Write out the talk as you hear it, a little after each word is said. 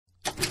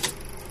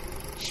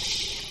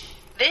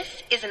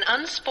is an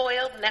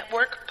Unspoiled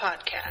Network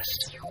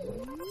podcast.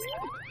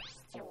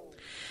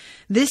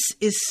 This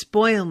is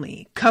Spoil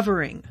Me,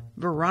 covering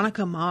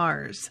Veronica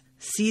Mars,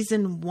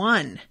 Season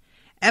 1,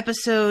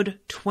 Episode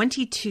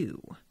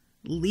 22,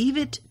 Leave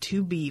It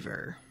to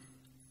Beaver.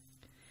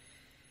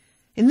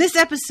 In this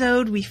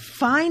episode, we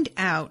find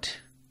out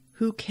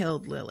who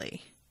killed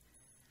Lily.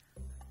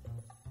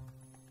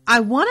 I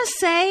want to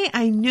say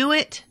I knew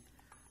it,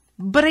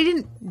 but I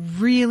didn't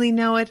really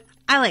know it.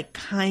 I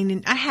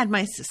had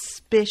my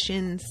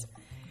suspicions,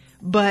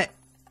 but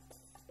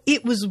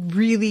it was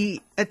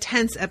really a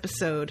tense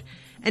episode.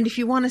 And if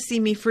you want to see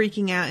me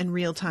freaking out in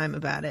real time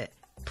about it,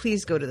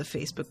 please go to the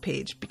Facebook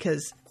page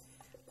because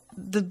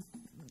the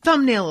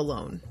thumbnail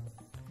alone.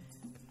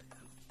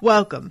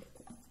 Welcome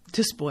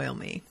to Spoil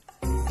Me.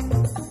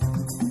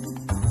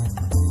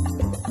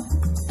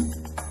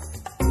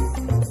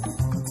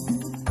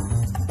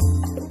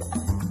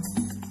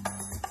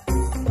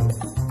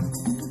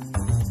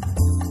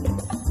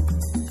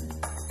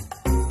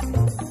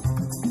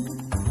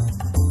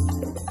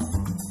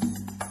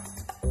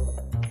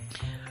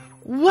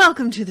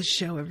 Welcome to the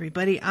show,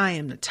 everybody. I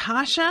am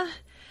Natasha,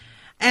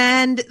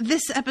 and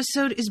this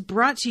episode is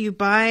brought to you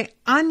by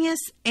Agnes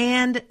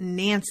and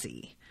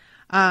Nancy.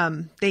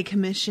 They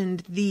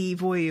commissioned the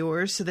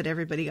voyeurs so that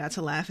everybody got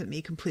to laugh at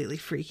me completely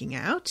freaking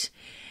out.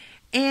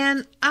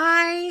 And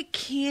I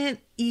can't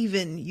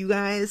even, you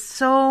guys,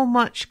 so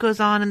much goes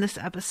on in this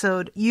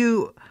episode.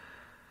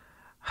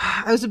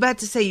 I was about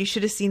to say you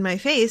should have seen my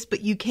face,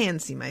 but you can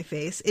see my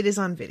face. It is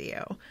on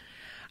video.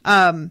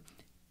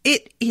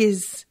 It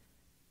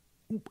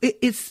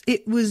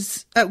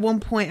was at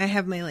one point I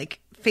have my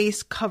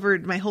face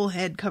covered, my whole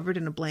head covered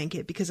in a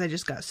blanket because I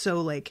just got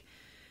so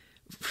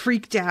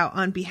freaked out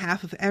on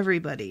behalf of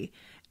everybody.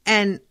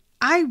 And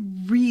I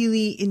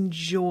really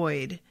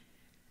enjoyed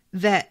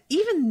that,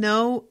 even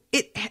though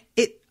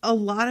a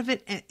lot of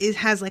it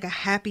has a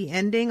happy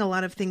ending, a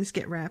lot of things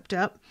get wrapped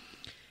up.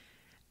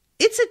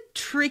 It's a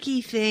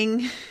tricky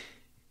thing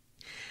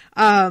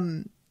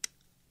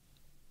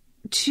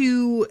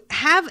to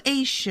have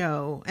a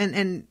show,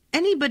 and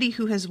anybody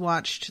who has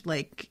watched,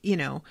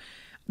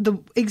 the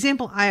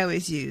example I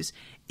always use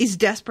is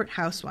Desperate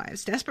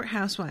Housewives. Desperate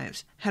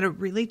Housewives had a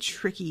really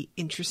tricky,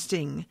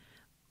 interesting,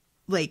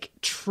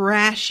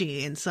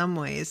 trashy in some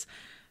ways,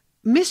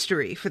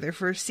 mystery for their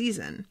first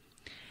season.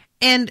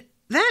 And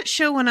that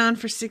show went on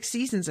for 6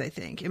 seasons, I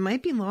think. It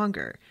might be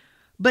longer.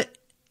 But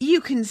you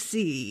can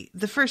see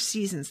the first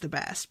season's the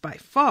best by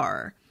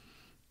far.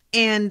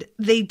 And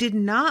they did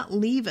not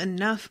leave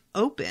enough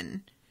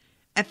open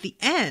at the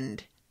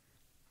end.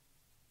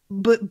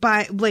 But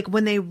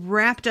when they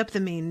wrapped up the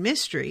main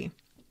mystery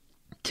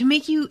to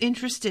make you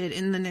interested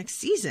in the next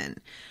season.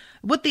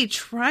 What they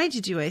tried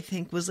to do, I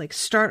think, was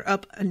start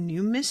up a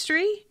new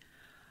mystery.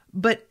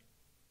 But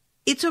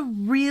it's a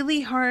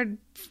really hard,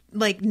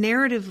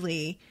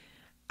 narratively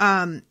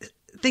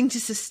thing to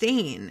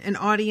sustain an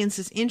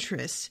audience's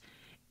interest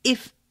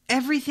if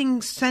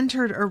everything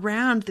centered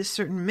around this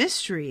certain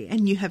mystery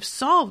and you have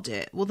solved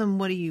it. Well, then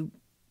what do you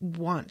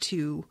want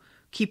to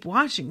keep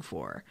watching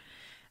for?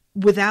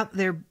 Without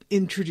their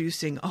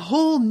introducing a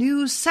whole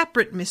new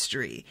separate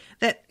mystery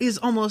that is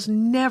almost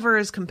never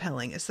as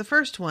compelling as the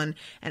first one.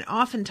 And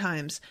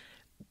oftentimes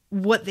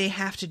what they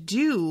have to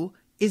do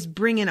is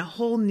bring in a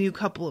whole new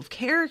couple of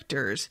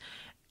characters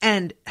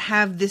and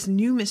have this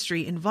new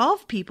mystery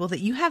involve people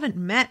that you haven't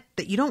met,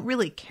 that you don't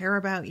really care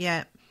about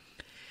yet.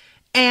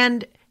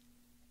 And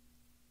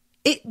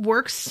it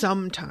works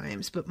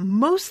sometimes, but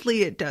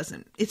mostly it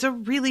doesn't. It's a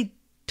really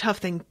tough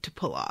thing to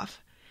pull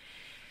off.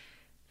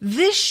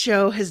 This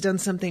show has done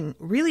something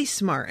really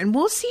smart, and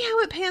we'll see how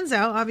it pans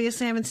out.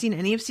 Obviously, I haven't seen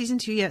any of season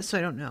 2 yet, so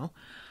I don't know.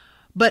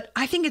 But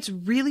I think it's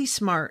really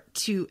smart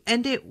to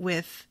end it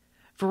with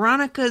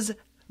Veronica's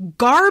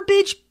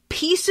garbage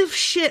piece of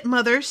shit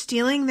mother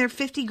stealing their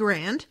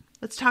 $50,000.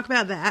 Let's talk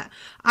about that.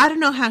 I don't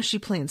know how she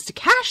plans to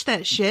cash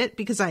that shit,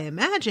 because I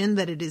imagine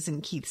that it is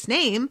in Keith's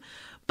name.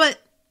 But,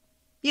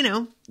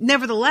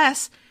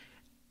 nevertheless,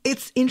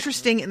 it's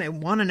interesting, and I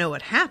want to know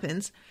what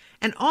happens.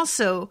 And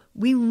also,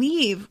 we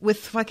leave with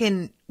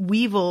fucking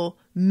Weevil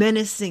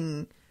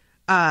menacing,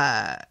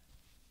 oh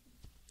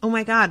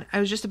my God,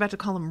 I was just about to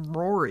call him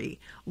Rory,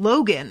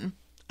 Logan,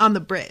 on the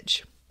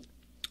bridge.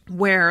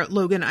 Where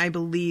Logan, I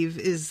believe,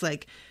 is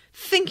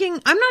thinking,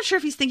 I'm not sure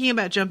if he's thinking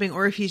about jumping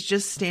or if he's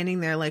just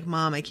standing there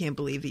Mom, I can't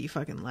believe that you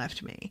fucking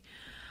left me.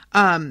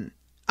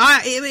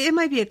 It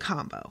might be a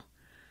combo.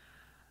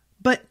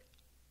 But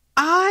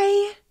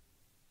I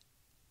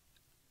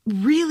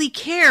really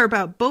care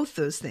about both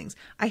those things.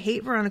 I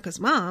hate Veronica's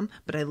mom,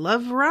 but I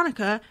love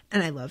Veronica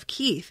and I love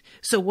Keith.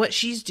 So what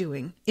she's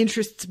doing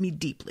interests me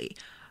deeply.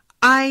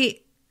 I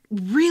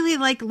really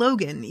like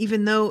Logan,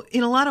 even though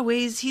in a lot of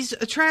ways he's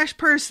a trash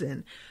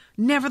person.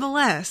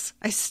 Nevertheless,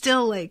 I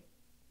still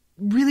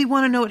really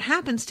want to know what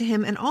happens to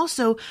him. And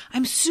also,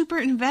 I'm super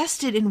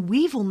invested in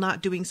Weevil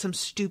not doing some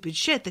stupid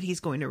shit that he's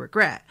going to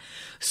regret.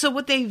 So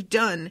what they've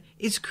done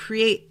is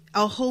create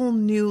a whole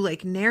new,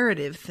 like,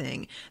 narrative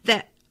thing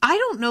that I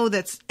don't know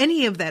that's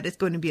any of that is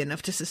going to be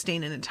enough to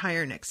sustain an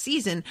entire next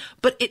season,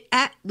 but it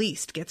at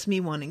least gets me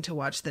wanting to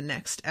watch the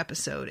next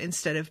episode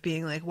instead of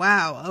being like,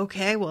 wow,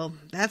 okay, well,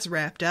 that's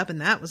wrapped up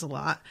and that was a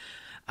lot.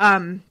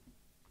 And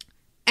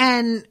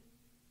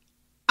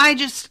I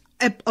just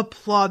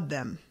applaud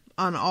them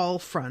on all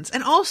fronts.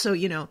 And also,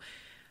 you know,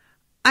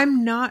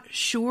 I'm not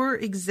sure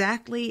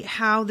exactly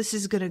how this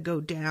is going to go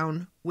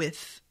down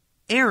with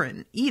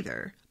Aaron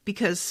either,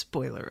 because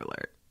spoiler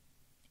alert,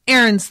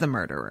 Aaron's the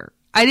murderer.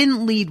 I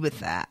didn't lead with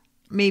that.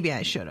 Maybe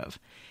I should have.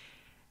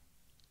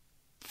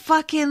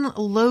 Fucking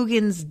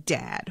Logan's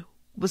dad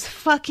was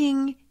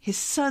fucking his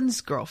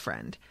son's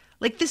girlfriend.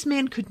 Like, this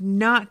man could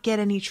not get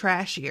any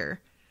trashier.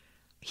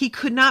 He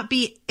could not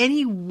be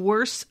any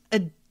worse a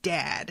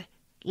dad.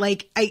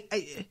 Like,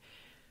 I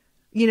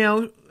you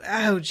know,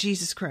 oh,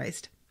 Jesus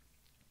Christ.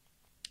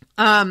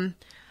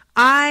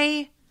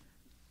 I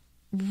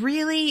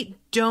really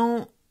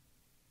don't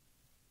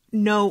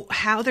know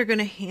how they're going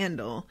to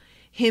handle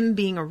him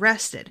being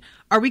arrested.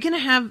 Are we going to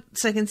have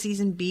second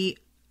season be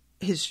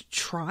his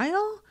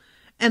trial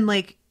and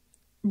like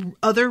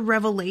other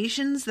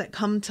revelations that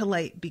come to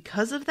light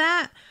because of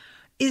that?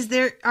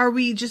 Are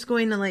we just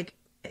going to like,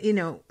 you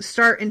know,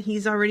 start and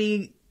he's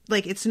already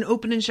like, it's an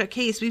open and shut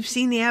case. We've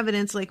seen the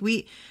evidence. Like,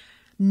 we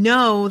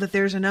know that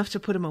there's enough to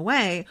put him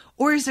away,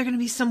 or is there going to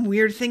be some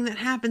weird thing that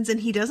happens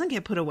and he doesn't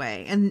get put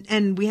away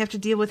and we have to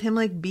deal with him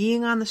like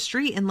being on the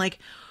street and like,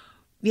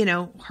 you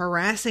know,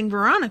 harassing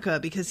Veronica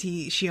because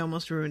she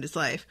almost ruined his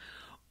life?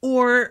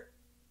 Or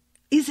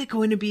is it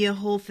going to be a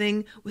whole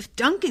thing with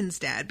Duncan's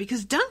dad?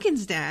 Because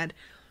Duncan's dad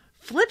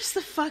flips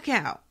the fuck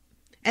out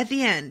at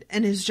the end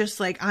and is just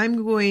like,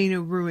 I'm going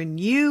to ruin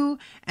you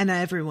and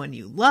everyone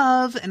you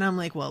love. And I'm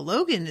like, well,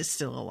 Logan is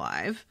still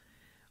alive.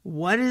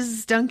 What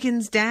is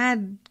Duncan's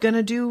dad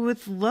gonna do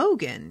with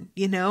Logan?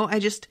 You know,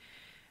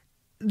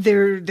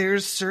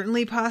 there's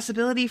certainly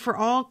possibility for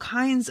all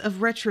kinds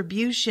of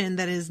retribution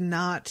that is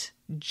not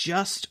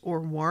just or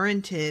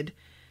warranted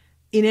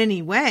in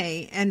any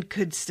way and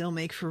could still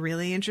make for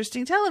really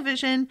interesting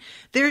television.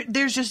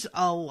 There's just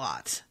a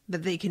lot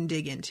that they can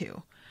dig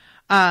into.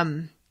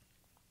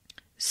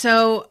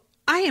 So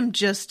I am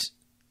just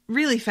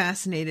really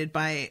fascinated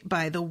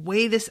by the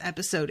way this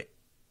episode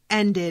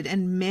ended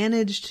and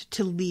managed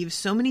to leave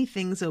so many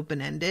things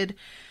open-ended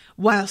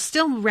while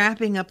still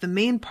wrapping up the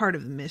main part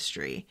of the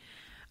mystery.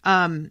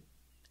 And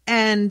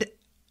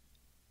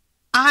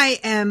I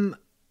am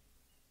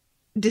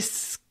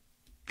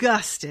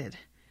disgusted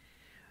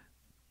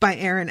by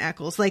Aaron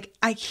Eccles. Like,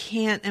 I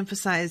can't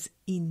emphasize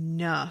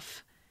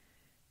enough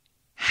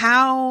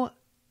how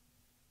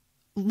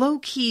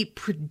low-key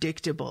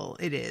predictable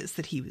it is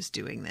that he was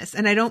doing this.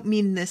 And I don't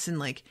mean this in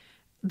like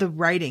the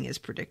writing is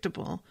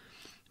predictable,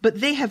 but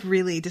they have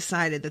really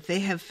decided that they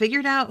have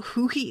figured out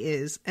who he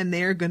is and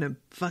they're going to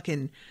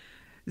fucking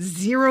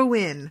zero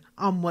in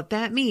on what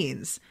that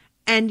means.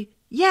 And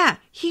yeah,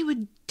 he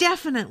would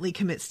definitely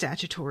commit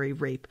statutory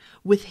rape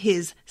with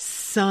his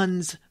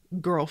son's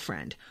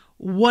girlfriend.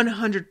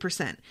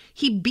 100%.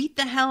 He beat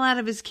the hell out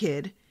of his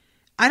kid.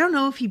 I don't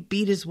know if he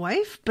beat his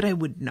wife, but I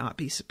would not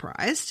be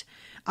surprised.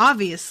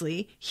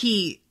 Obviously,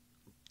 he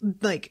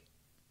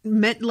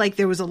meant like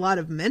there was a lot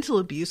of mental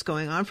abuse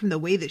going on from the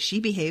way that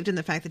she behaved and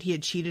the fact that he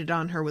had cheated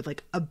on her with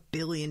like a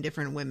billion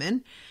different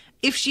women.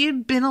 If she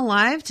had been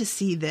alive to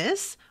see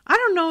this, I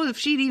don't know if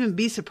she'd even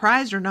be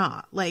surprised or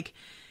not. Like,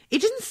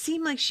 it didn't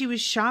seem like she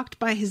was shocked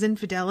by his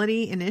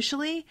infidelity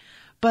initially,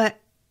 but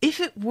if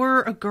it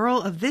were a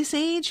girl of this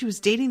age who was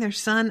dating their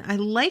son, I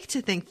like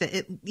to think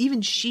that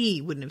even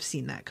she wouldn't have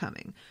seen that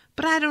coming.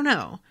 But I don't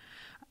know.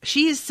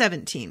 She is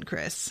 17,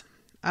 Chris.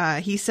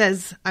 He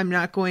says, I'm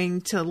not going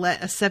to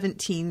let a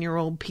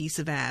 17-year-old piece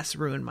of ass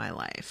ruin my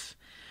life.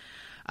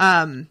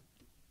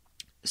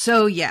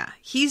 So yeah,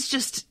 he's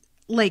just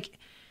like,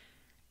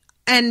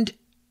 and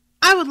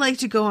I would like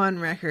to go on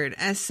record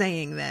as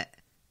saying that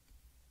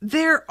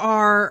there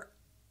are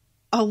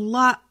a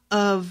lot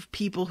of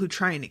people who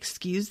try and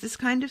excuse this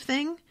kind of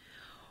thing,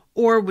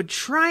 or would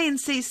try and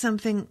say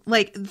something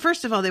like,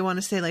 first of all, they want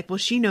to say like, well,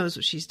 she knows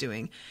what she's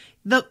doing.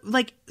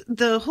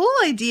 The whole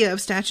idea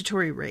of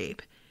statutory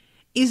rape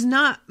is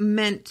not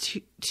meant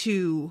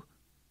to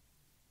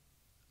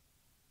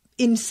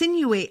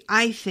insinuate,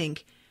 I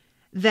think,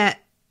 that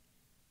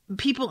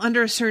people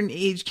under a certain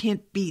age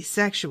can't be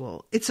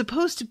sexual. It's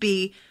supposed to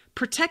be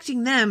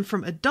protecting them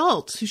from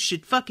adults who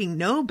should fucking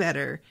know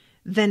better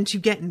than to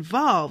get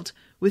involved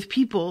with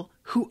people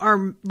who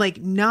are like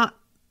not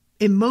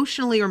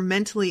emotionally or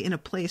mentally in a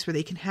place where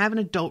they can have an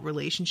adult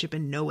relationship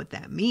and know what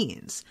that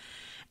means.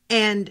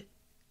 And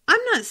I'm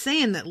not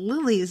saying that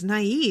Lily is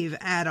naive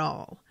at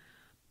all,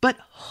 but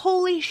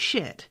holy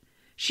shit,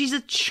 she's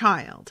a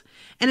child.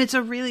 And it's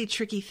a really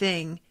tricky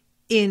thing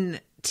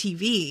in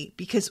TV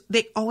because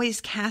they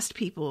always cast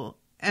people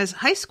as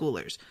high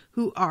schoolers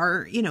who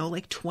are, you know,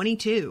 like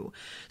 22.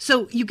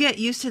 So you get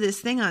used to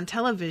this thing on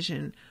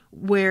television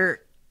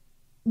where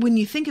when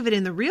you think of it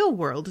in the real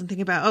world and think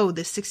about, oh,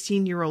 this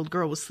 16-year-old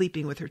girl was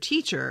sleeping with her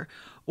teacher,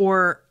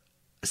 or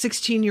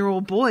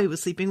 16-year-old boy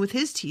was sleeping with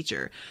his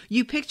teacher.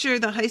 You picture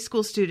the high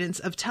school students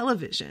of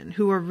television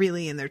who are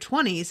really in their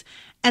 20s,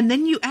 and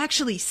then you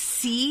actually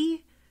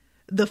see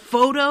the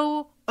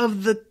photo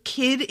of the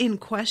kid in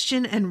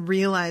question and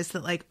realize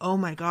that, like, oh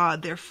my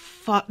God, they're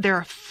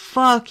a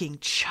fucking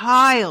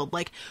child.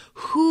 Like,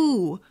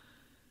 who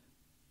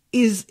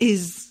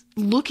is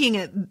looking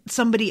at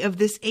somebody of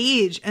this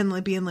age and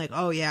like being like,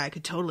 oh yeah, I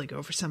could totally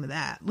go for some of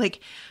that. Like,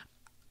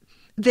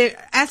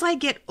 as I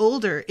get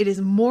older, it is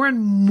more and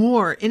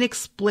more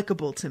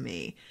inexplicable to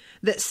me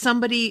that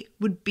somebody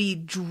would be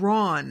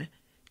drawn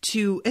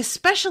to,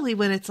 especially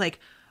when it's like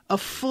a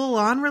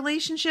full-on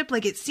relationship.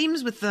 Like, it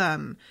seems with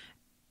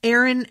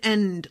Aaron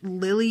and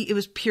Lily, it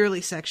was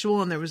purely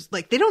sexual, and there was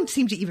like, they don't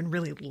seem to even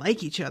really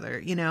like each other,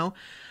 you know?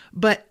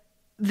 But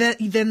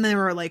then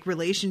there are like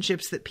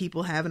relationships that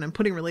people have, and I'm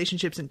putting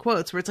relationships in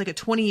quotes, where it's like a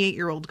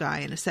 28-year-old guy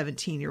and a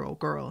 17-year-old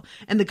girl,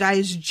 and the guy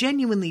is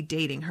genuinely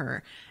dating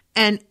her.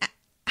 And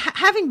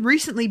having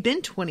recently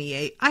been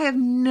 28, I have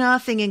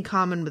nothing in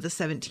common with a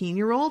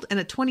 17-year-old, and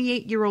a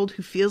 28-year-old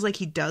who feels like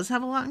he does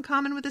have a lot in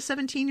common with a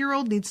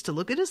 17-year-old needs to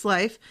look at his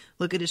life,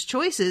 look at his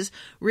choices,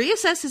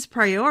 reassess his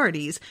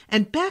priorities,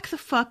 and back the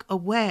fuck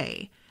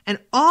away. And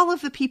all of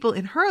the people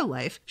in her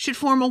life should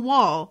form a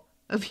wall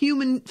of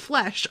human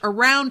flesh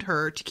around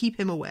her to keep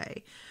him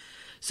away.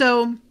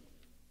 So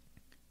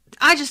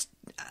I just,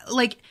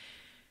 like,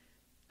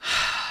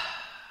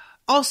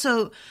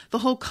 also the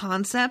whole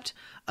concept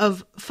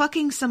of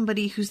fucking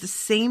somebody who's the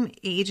same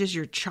age as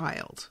your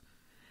child,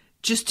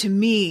 just to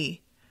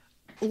me,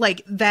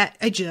 like, that,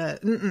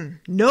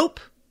 nope,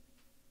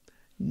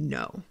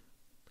 no,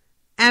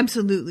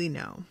 absolutely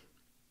no,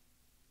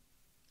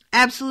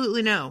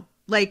 absolutely no.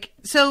 Like,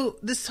 so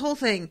this whole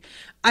thing,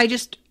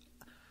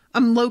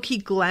 I'm low-key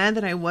glad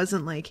that I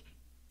wasn't, like,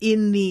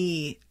 in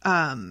the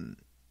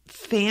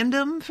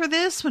fandom for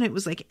this when it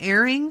was, like,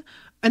 airing,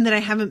 and that I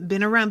haven't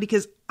been around,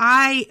 because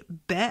I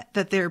bet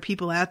that there are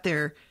people out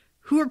there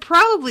who are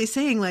probably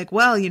saying, like,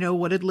 well, you know,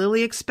 what did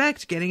Lily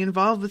expect getting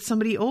involved with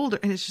somebody older?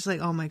 And it's just like,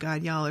 oh my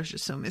God, y'all are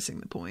just so missing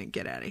the point.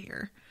 Get out of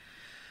here.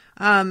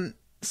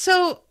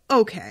 So,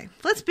 okay,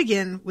 let's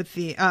begin with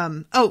the,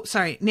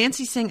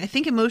 Nancy saying, I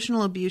think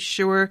emotional abuse,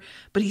 sure,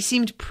 but he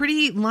seemed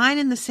pretty line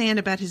in the sand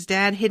about his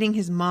dad hitting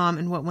his mom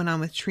and what went on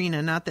with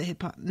Trina. Not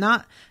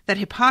that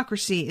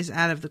hypocrisy is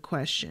out of the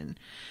question.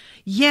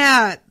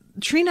 Yeah,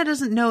 Trina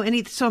doesn't know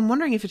any, so I'm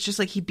wondering if it's just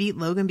like he beat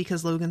Logan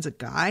because Logan's a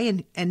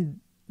guy, and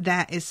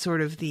that is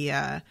sort of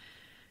the,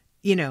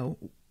 you know,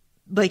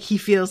 like, he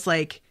feels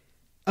like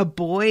a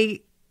boy,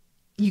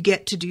 you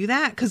get to do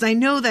that. Cause I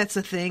know that's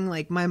a thing.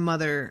 Like, my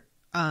mother,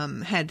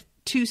 had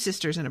 2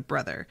 sisters and a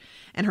brother,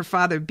 and her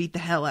father beat the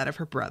hell out of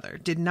her brother,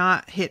 did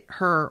not hit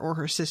her or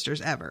her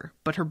sisters ever,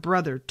 but her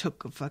brother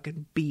took a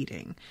fucking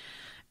beating.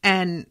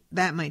 And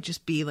that might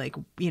just be like,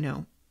 you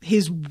know,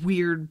 his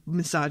weird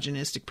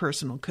misogynistic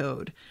personal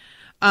code.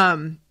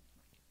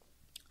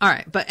 All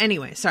right. But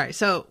anyway, sorry.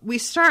 So we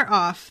start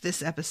off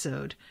this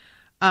episode,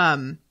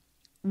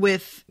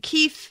 with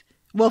Keith.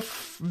 Well,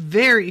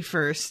 very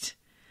first,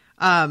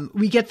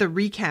 we get the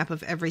recap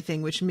of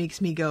everything, which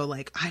makes me go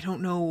like, I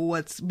don't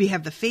know we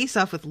have the face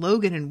off with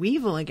Logan and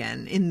Weevil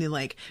again in the,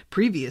 like,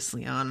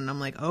 previously on. And I'm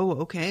like, oh,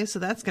 okay. So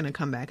that's going to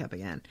come back up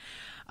again.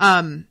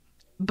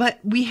 But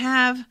we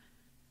have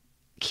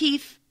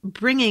Keith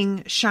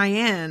bringing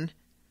Cheyenne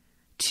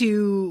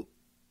to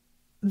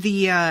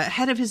the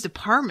head of his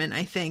department,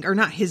 I think, or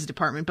not his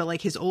department, but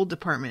like his old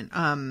department,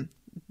 and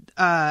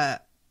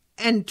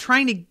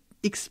trying to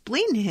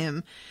explain to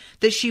him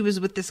that she was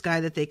with this guy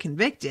that they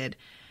convicted.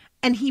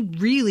 And he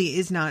really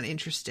is not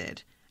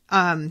interested.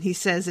 He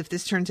says, if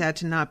this turns out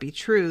to not be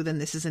true, then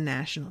this is a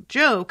national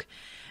joke.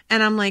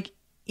 And I'm like,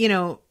 you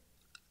know,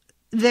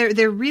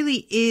 there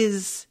really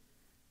is.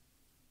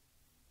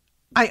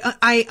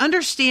 I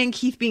understand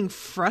Keith being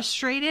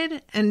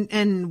frustrated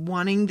and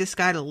wanting this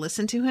guy to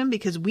listen to him,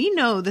 because we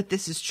know that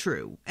this is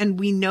true. And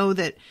we know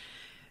that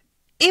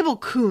Abel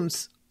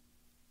Koontz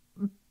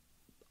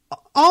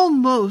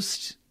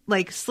almost,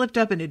 like, slipped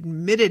up and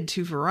admitted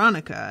to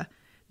Veronica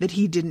that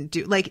he didn't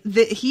do, like,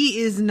 that he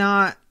is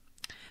not,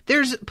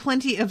 there's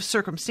plenty of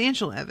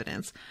circumstantial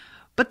evidence,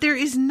 but there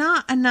is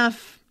not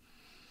enough.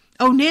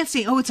 Oh,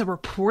 Nancy, it's a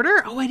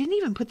reporter? Oh, I didn't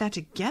even put that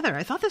together.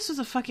 I thought this was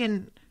a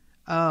fucking,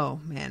 oh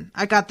man,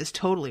 I got this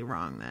totally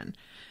wrong then.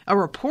 A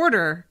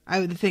reporter,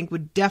 I would think,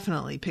 would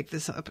definitely pick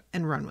this up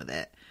and run with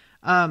it,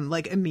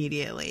 like,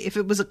 immediately. If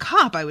it was a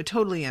cop, I would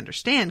totally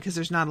understand, because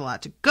there's not a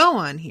lot to go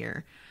on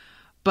here.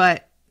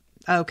 But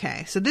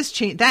okay, so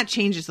that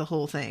changes the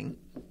whole thing.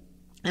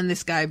 And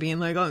this guy being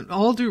like, oh,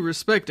 all due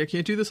respect, I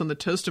can't do this on the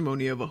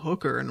testimony of a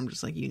hooker. And I'm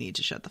just like, you need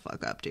to shut the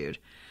fuck up, dude.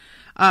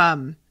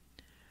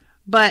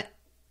 But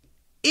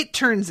it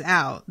turns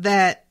out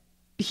that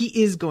he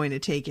is going to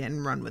take it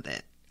and run with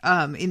it.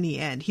 In the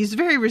end, he's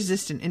very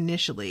resistant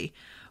initially,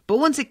 but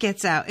once it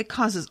gets out, it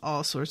causes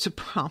all sorts of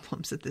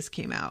problems that this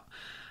came out.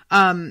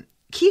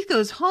 Keith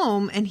goes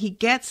home and he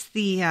gets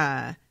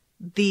the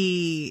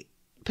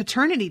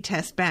paternity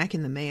test back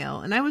in the mail.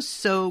 And I was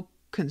so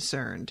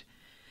concerned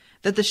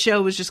that the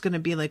show was just going to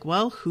be like,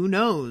 well, who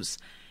knows?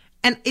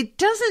 And it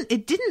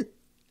didn't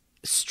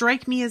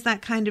strike me as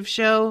that kind of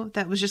show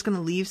that was just going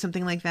to leave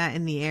something like that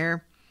in the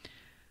air.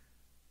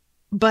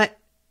 But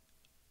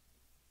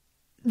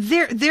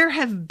there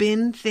have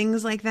been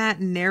things like that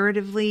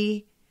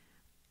narratively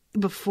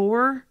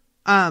before,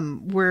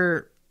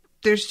 where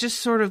there's just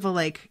sort of a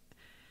like,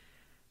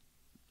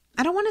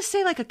 I don't want to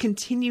say like a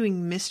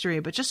continuing mystery,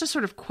 but just a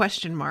sort of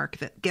question mark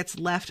that gets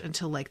left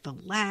until like the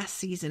last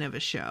season of a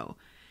show.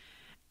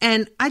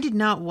 And I did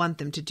not want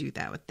them to do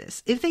that with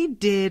this. If they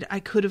did, I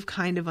could have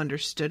kind of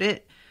understood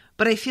it,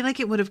 but I feel like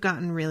it would have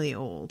gotten really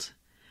old.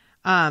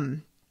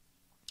 And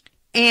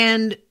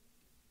when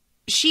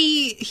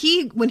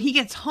he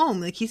gets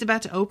home, like he's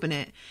about to open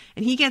it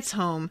and he gets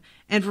home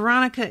and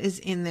Veronica is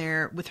in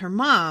there with her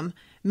mom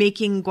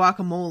making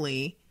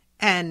guacamole,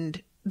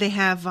 and they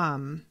have,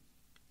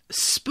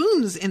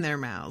 spoons in their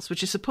mouths,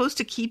 which is supposed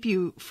to keep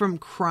you from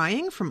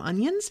crying from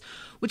onions,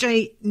 which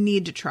I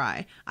need to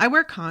try. I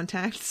wear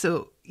contacts,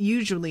 so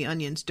usually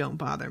onions don't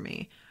bother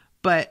me,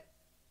 but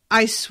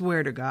I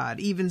swear to God,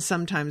 even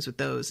sometimes with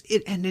those,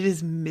 it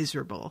is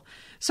miserable.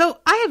 So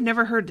I have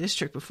never heard this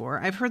trick before.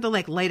 I've heard the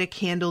like light a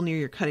candle near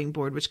your cutting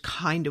board, which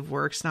kind of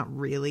works, not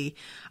really.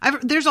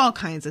 There's all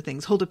kinds of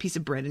things. Hold a piece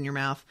of bread in your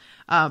mouth.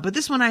 But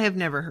this one I have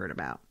never heard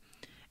about.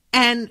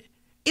 And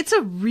it's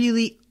a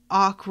really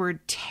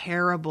awkward,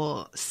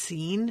 terrible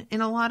scene in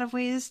a lot of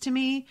ways to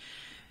me,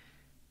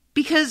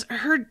 because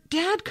her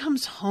dad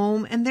comes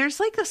home and there's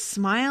like a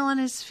smile on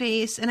his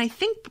face. And I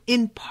think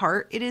in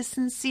part it is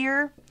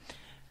sincere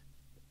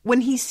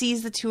when he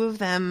sees the two of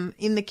them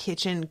in the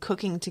kitchen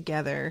cooking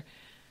together.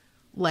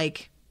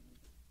 Like,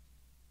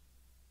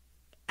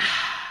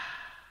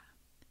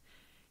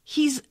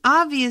 he's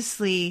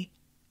obviously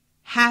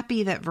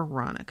happy that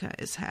Veronica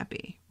is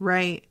happy,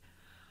 right?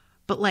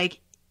 But like,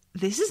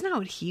 this is not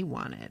what he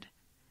wanted.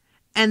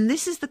 And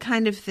this is the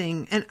kind of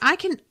thing, and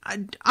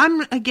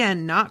I'm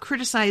again not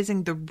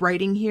criticizing the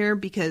writing here,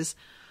 because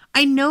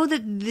I know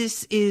that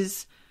this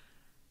is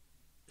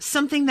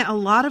something that a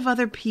lot of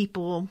other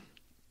people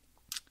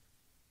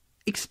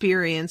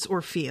experience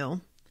or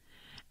feel.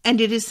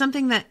 And it is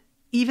something that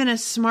even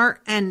as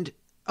smart and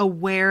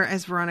aware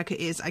as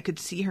Veronica is, I could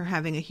see her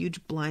having a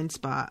huge blind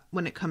spot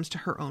when it comes to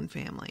her own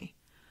family.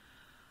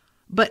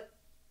 But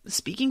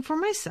speaking for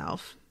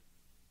myself,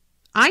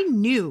 I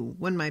knew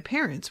when my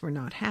parents were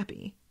not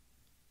happy.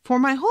 For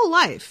my whole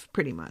life,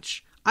 pretty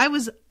much. I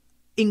was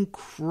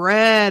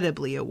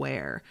incredibly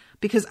aware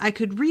because I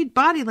could read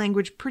body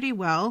language pretty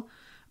well.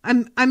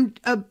 I'm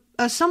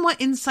a somewhat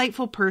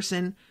insightful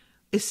person,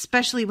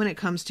 especially when it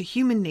comes to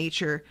human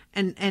nature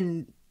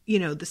and you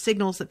know, the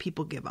signals that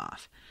people give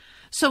off.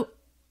 So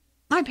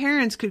my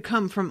parents could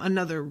come from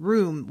another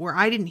room where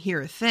I didn't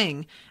hear a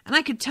thing, and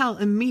I could tell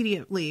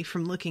immediately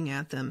from looking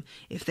at them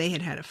if they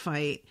had a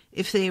fight,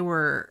 if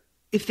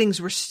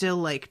things were still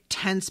like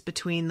tense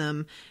between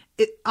them.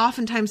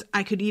 Oftentimes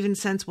I could even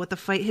sense what the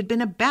fight had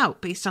been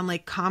about based on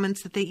like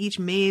comments that they each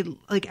made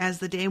like as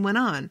the day went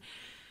on.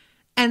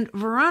 And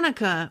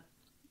Veronica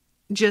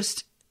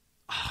just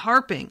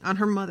harping on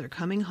her mother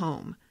coming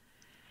home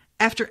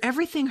after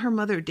everything her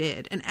mother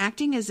did and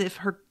acting as if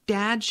her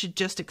dad should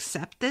just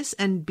accept this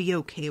and be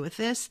okay with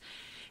this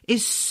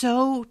is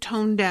so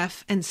tone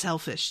deaf and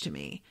selfish to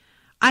me.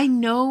 I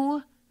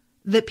know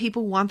that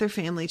people want their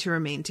family to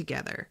remain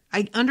together.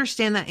 I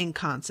understand that in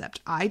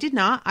concept. I did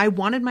not. I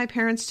wanted my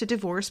parents to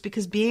divorce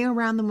because being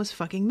around them was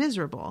fucking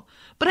miserable.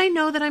 But I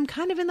know that I'm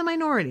kind of in the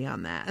minority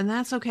on that, and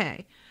that's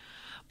okay.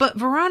 But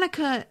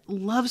Veronica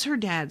loves her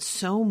dad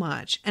so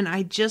much, and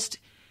I just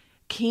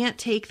can't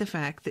take the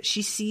fact that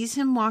she sees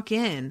him walk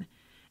in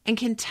and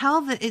can tell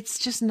that it's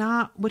just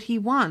not what he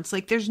wants.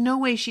 Like, there's no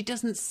way she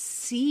doesn't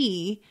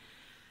see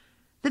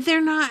that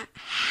they're not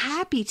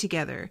happy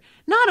together.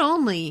 Not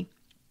only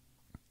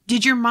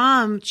did your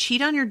mom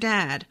cheat on your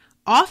dad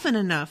often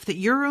enough that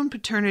your own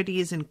paternity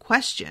is in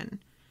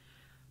question,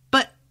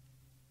 but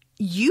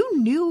you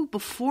knew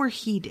before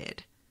he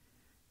did.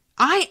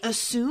 I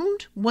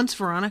assumed once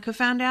Veronica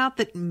found out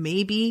that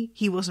maybe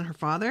he wasn't her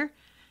father,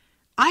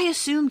 I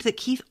assumed that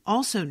Keith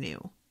also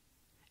knew.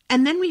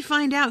 And then we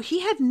find out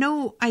he had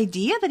no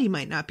idea that he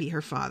might not be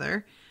her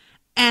father,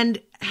 and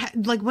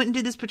went and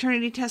did this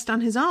paternity test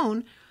on his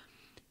own.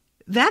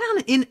 That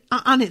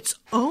on its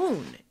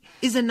own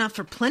is enough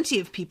for plenty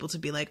of people to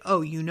be like,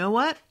 oh, you know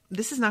what?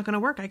 This is not going to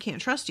work. I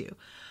can't trust you.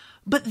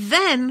 But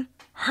then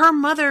her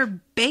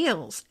mother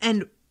bails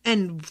and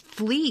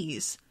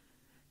flees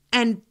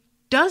and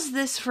does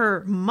this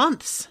for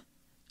months,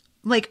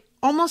 like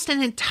almost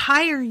an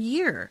entire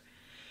year.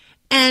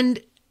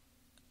 And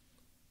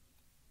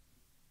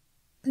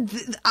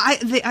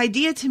the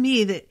idea to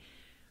me that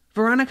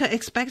Veronica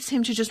expects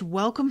him to just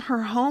welcome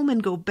her home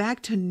and go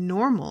back to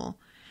normal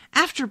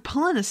after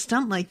pulling a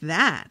stunt like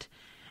that,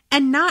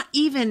 and not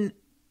even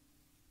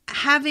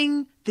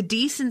having the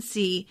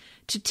decency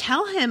to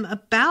tell him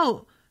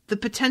about the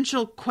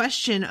potential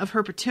question of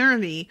her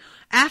paternity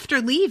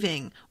after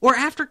leaving or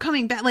after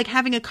coming back, like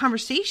having a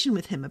conversation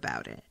with him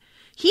about it.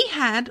 He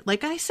had,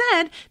 like I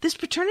said, this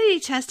paternity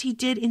test he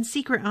did in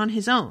secret on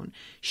his own.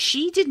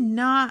 She did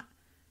not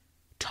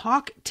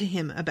talk to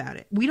him about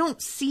it. We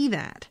don't see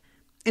that.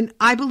 And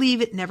I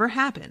believe it never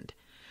happened.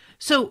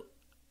 So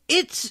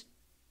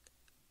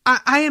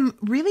I am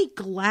really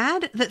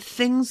glad that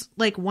things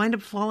like wind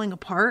up falling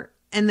apart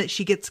and that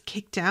she gets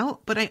kicked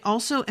out. But I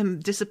also am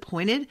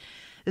disappointed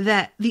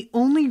that the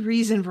only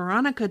reason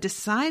Veronica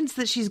decides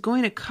that she's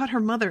going to cut her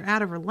mother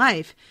out of her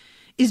life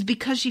is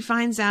because she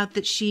finds out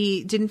that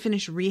she didn't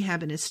finish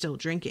rehab and is still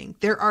drinking.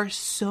 There are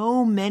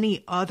so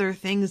many other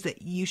things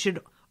that you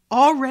should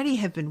already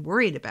have been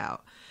worried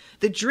about.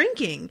 The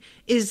drinking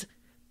is,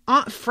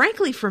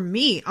 frankly, for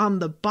me, on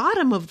the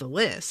bottom of the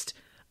list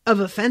of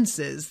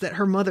offenses that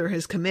her mother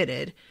has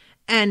committed,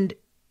 and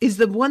is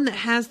the one that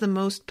has the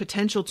most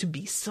potential to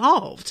be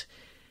solved.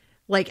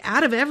 Like,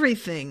 out of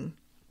everything,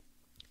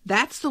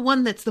 that's the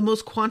one that's the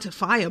most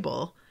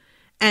quantifiable.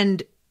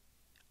 And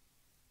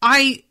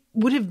I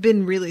would have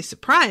been really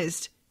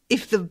surprised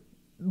if the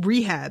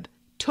rehab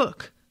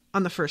took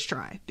on the first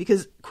try,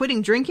 because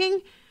quitting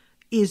drinking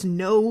is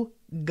no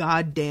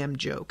goddamn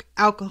joke.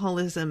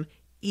 Alcoholism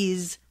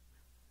is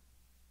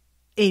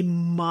a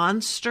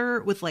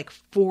monster with like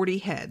 40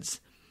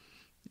 heads.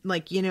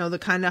 Like, you know, the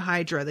kind of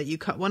Hydra that you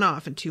cut one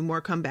off and two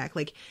more come back.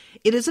 Like,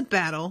 it is a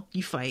battle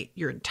you fight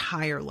your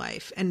entire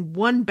life. And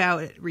one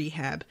bout at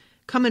rehab,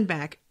 coming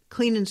back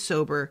clean and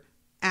sober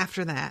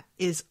after that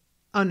is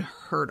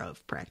unheard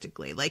of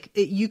practically. Like,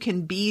 you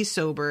can be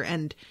sober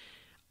and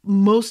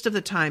most of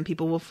the time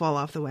people will fall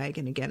off the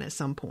wagon again at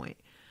some point.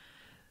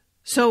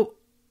 So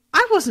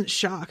I wasn't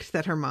shocked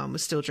that her mom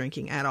was still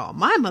drinking at all.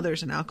 My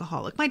mother's an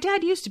alcoholic. My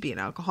dad used to be an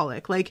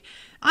alcoholic. Like,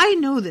 I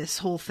know this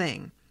whole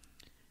thing.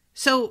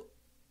 So,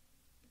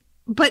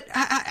 but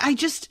I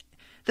just,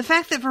 the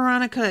fact that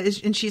Veronica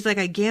is, and she's like,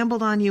 I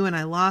gambled on you and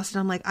I lost. And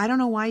I'm like, I don't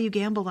know why you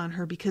gambled on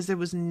her, because there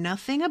was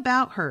nothing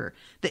about her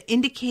that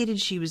indicated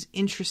she was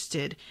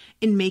interested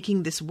in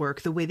making this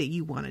work the way that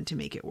you wanted to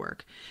make it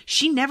work.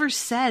 She never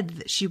said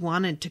that she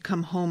wanted to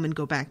come home and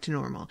go back to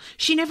normal.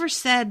 She never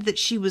said that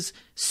she was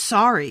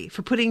sorry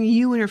for putting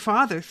you and your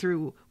father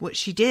through what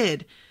she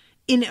did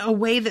in a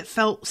way that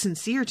felt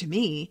sincere to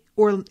me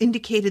or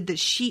indicated that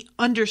she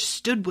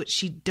understood what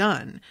she'd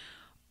done.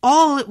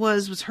 All it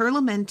was her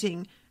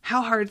lamenting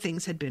how hard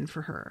things had been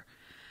for her.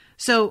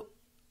 So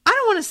I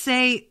don't want to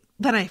say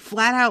that I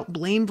flat out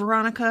blame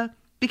Veronica,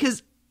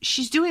 because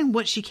she's doing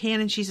what she can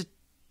and she's a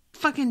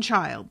fucking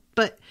child.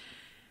 But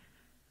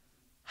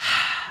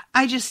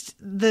I just,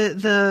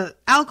 the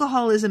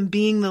alcoholism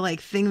being the like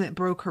thing that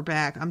broke her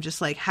back, I'm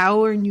just like,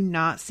 how are you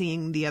not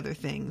seeing the other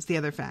things, the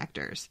other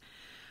factors?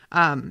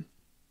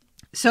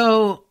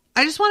 So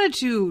I just wanted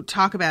to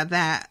talk about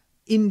that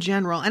in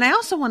general. And I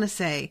also want to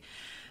say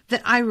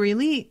that I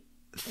really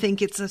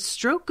think it's a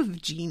stroke of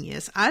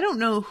genius. I don't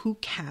know who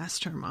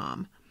cast her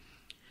mom,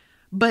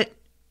 but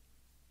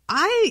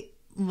I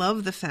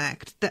love the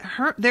fact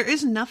that there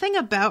is nothing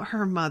about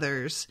her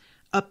mother's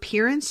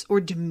appearance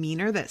or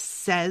demeanor that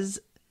says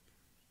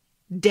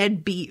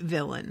deadbeat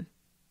villain.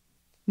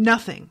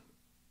 Nothing.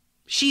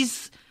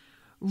 She's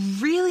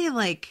really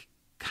like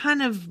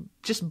kind of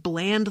just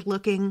bland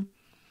looking.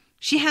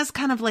 She has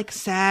kind of like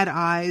sad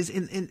eyes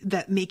in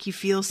that make you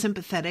feel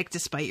sympathetic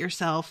despite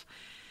yourself.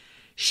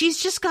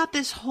 She's just got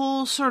this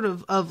whole sort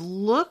of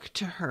look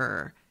to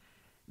her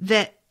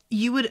that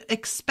you would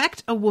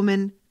expect a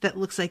woman that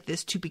looks like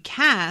this to be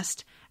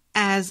cast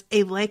as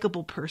a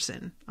likable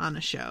person on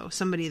a show.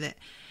 Somebody that,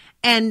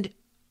 and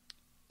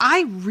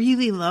I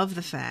really love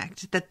the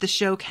fact that the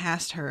show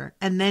cast her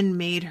and then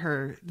made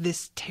her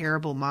this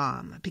terrible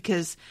mom,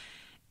 because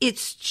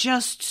it's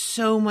just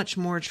so much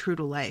more true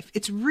to life.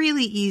 It's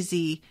really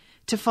easy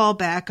to fall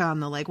back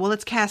on the like, well,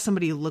 let's cast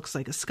somebody who looks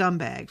like a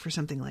scumbag for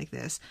something like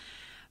this.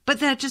 But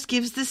that just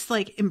gives this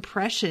like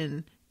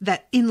impression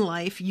that in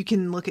life you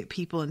can look at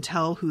people and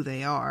tell who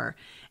they are.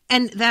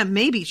 And that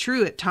may be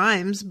true at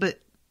times, but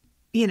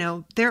you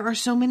know, there are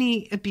so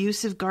many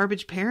abusive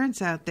garbage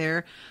parents out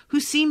there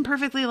who seem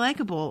perfectly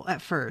likable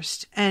at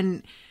first.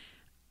 And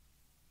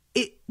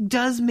it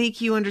does make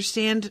you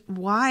understand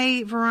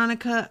why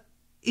Veronica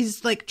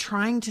is like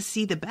trying to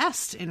see the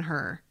best in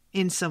her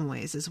in some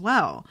ways as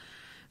well.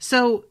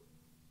 So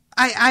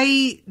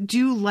I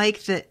do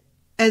like that,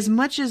 as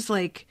much as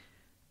like,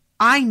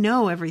 I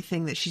know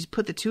everything that she's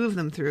put the two of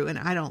them through and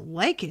I don't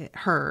like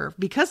her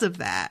because of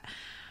that,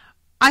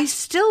 I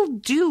still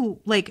do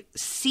like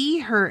see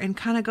her and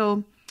kind of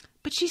go,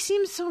 but she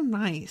seems so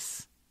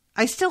nice.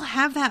 I still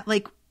have that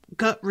like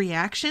gut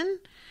reaction.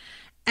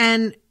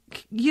 And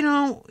you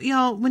know,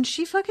 y'all, when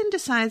she fucking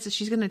decides that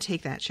she's going to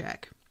take that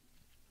check,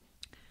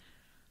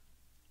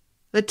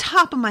 the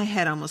top of my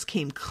head almost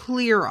came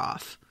clear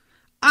off.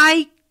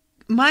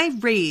 My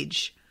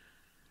rage,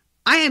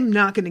 I am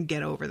not going to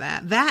get over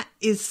that. That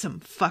is some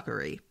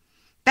fuckery.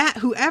 That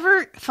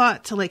whoever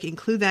thought to like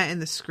include that in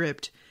the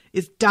script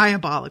is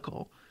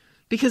diabolical,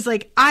 because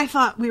like I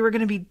thought we were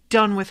going to be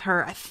done with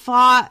her. I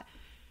thought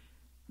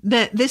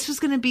that this was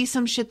going to be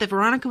some shit that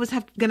Veronica was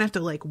going to have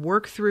to like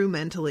work through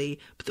mentally,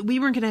 but that we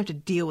weren't going to have to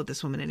deal with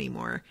this woman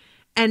anymore.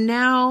 And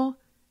now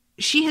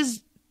she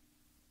has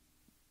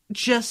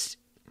just,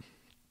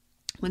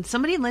 when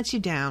somebody lets you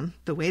down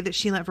the way that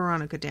she let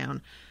Veronica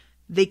down,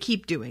 they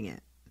keep doing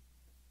it.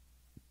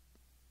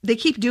 They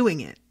keep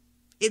doing it.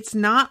 It's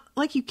not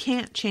like you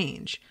can't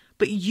change,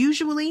 but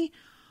usually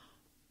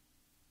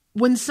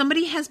when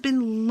somebody has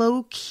been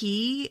low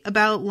key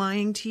about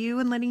lying to you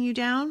and letting you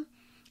down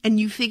and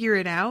you figure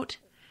it out,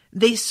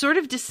 they sort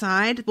of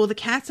decide, well, the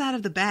cat's out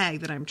of the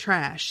bag that I'm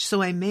trash,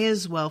 so I may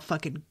as well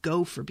fucking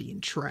go for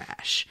being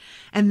trash.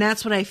 And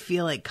that's what I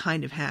feel like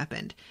kind of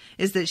happened,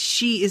 is that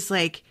she is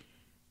like,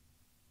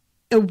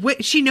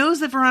 she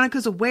knows that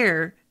Veronica's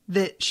aware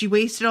that she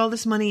wasted all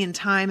this money and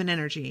time and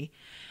energy.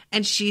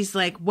 And she's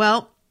like,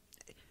 well,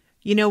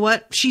 you know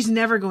what? She's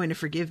never going to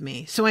forgive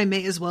me, so I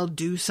may as well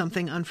do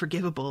something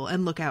unforgivable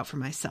and look out for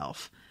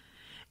myself.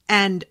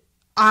 And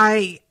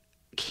I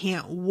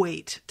can't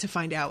wait to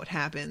find out what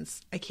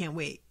happens. I can't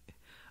wait.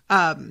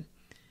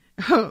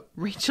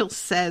 Rachel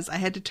says, I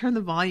had to turn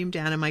the volume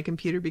down on my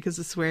computer because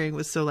the swearing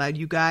was so loud.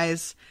 You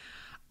guys,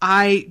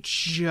 I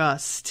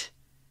just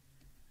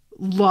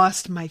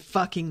lost my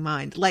fucking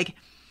mind. Like,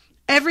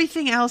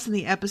 everything else in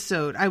the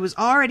episode, I was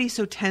already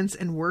so tense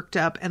and worked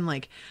up and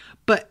like,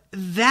 but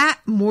that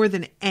more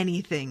than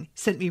anything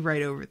sent me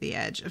right over the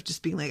edge of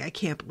just being like, I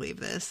can't believe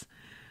this.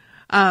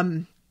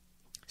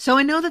 So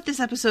I know that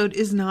this episode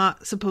is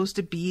not supposed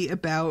to be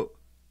about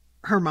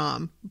her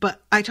mom,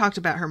 but I talked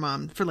about her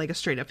mom for like a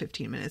straight up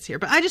 15 minutes here.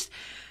 But I just,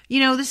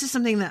 this is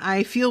something that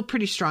I feel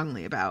pretty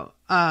strongly about,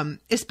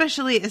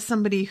 especially as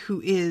somebody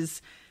who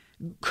is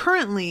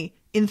currently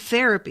in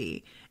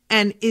therapy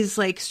and is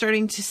like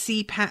starting to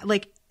see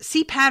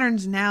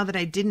patterns now that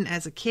I didn't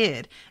as a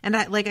kid. And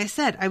like I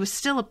said, I was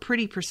still a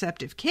pretty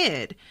perceptive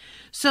kid.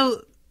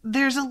 So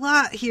there's a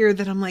lot here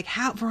that I'm like,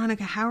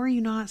 Veronica, how are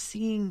you not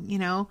seeing,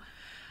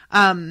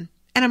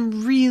 and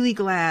I'm really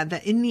glad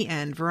that in the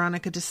end,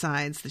 Veronica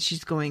decides that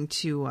she's going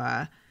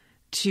to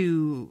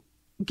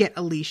get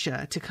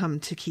Alicia to come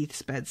to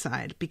Keith's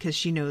bedside because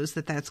she knows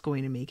that that's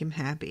going to make him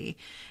happy.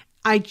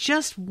 I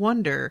just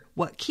wonder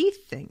what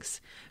Keith thinks,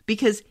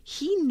 because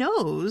he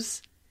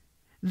knows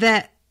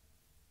that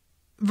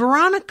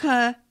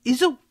Veronica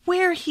is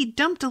aware he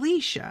dumped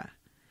Alicia.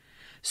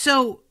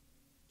 So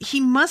he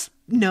must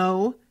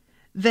know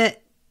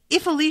that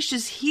if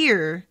Alicia's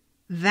here,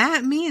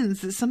 that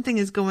means that something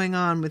is going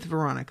on with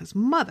Veronica's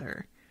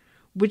mother,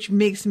 which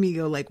makes me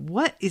go like,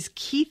 what is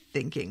Keith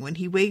thinking when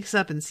he wakes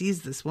up and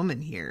sees this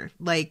woman here?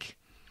 Like,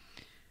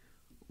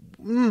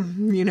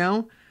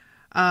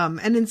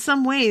 and in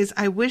some ways,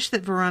 I wish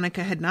that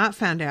Veronica had not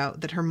found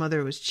out that her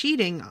mother was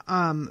cheating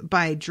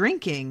by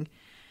drinking,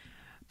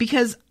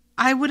 because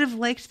I would have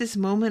liked this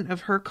moment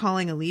of her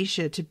calling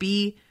Alicia to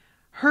be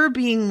her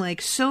being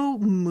like so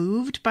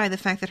moved by the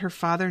fact that her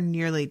father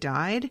nearly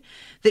died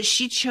that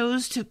she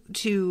chose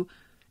to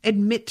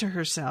admit to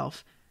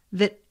herself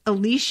that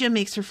Alicia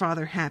makes her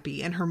father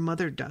happy and her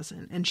mother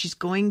doesn't. And she's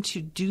going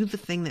to do the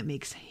thing that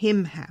makes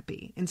him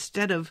happy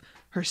instead of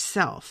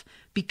herself,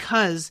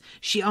 because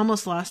she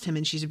almost lost him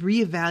and she's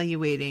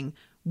reevaluating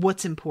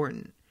what's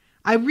important.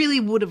 I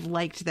really would have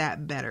liked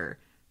that better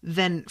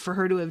than for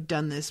her to have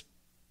done this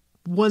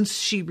once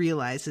she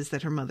realizes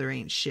that her mother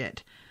ain't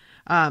shit.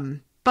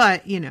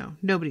 But,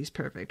 nobody's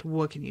perfect.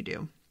 What can you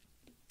do?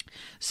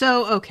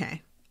 So,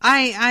 okay.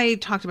 I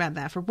talked about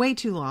that for way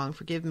too long.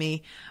 Forgive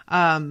me.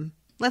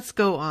 Let's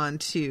go on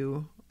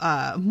to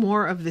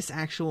more of this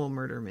actual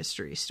murder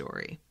mystery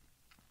story.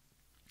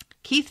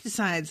 Keith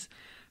decides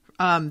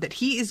that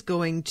he is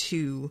going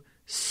to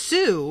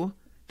sue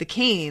the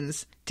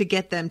Canes to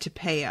get them to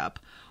pay up,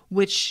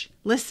 which,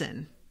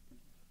 listen,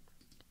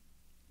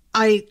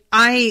 I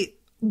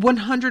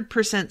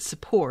 100%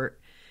 support.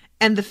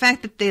 And the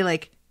fact that they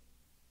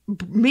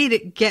made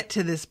it get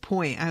to this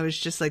point, I was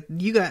just like,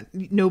 you got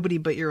nobody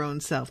but your own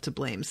self to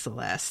blame,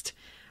 Celeste.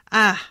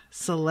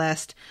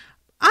 Celeste.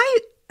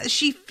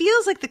 She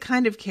feels like the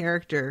kind of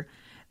character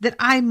that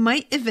I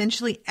might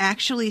eventually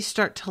actually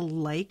start to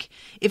like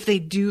if they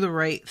do the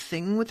right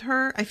thing with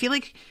her. I feel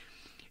like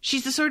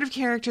she's the sort of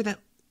character that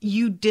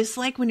you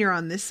dislike when you're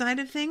on this side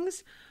of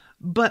things,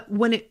 but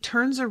when it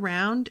turns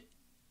around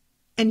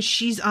and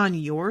she's on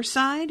your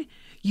side,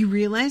 you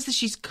realize that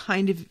she's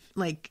kind of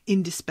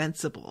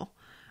indispensable.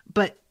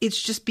 But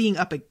it's just being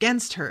up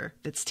against her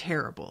that's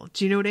terrible.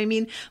 Do you know what I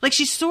mean?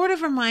 She sort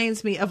of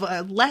reminds me of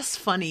a less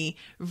funny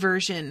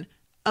version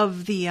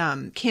of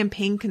the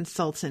campaign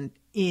consultant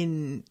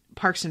in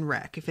Parks and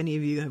Rec, if any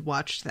of you have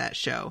watched that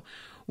show,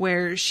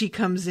 where she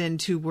comes in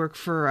to work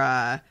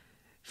for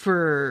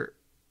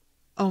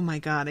oh my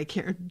God, I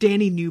can't,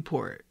 Donnie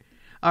Newport.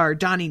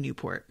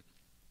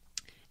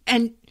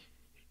 And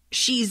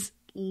she's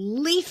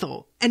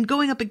lethal, and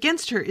going up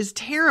against her is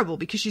terrible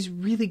because she's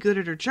really good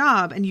at her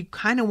job and you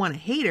kind of want to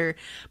hate her,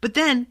 but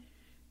then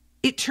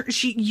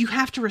you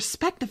have to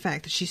respect the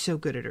fact that she's so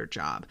good at her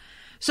job.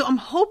 So I'm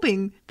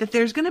hoping that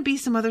there's going to be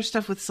some other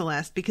stuff with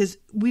Celeste, because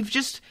we've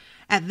just,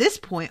 at this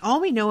point,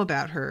 all we know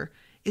about her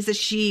is that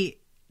she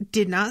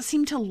did not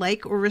seem to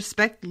like or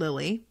respect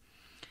Lily,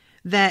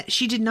 that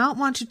she did not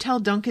want to tell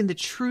Duncan the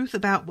truth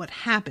about what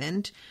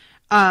happened.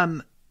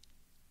 And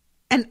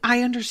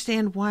I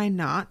understand why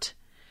not.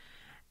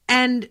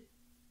 And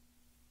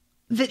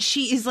that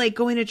she is like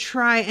going to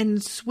try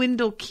and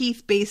swindle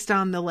Keith based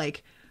on the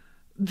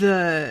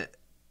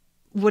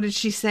what did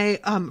she say?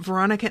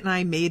 Veronica and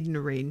I made an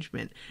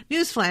arrangement.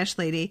 Newsflash,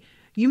 lady,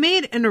 you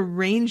made an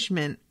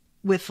arrangement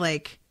with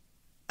like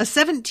a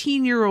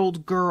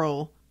 17-year-old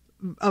girl,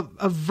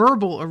 a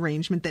verbal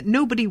arrangement that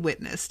nobody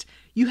witnessed.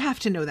 You have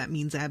to know that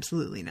means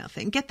absolutely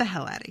nothing. Get the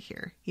hell out of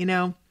here, you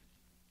know?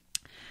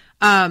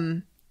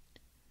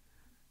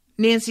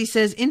 Nancy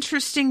says,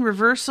 interesting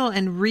reversal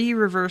and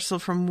re-reversal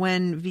from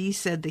when V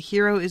said the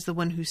hero is the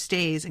one who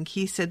stays, and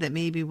Keith said that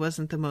maybe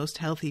wasn't the most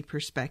healthy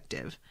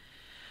perspective.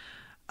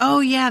 Oh,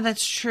 yeah,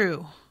 that's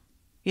true.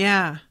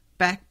 Yeah,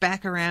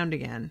 back around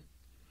again.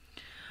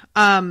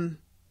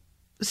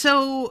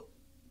 So,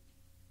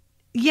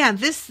 yeah,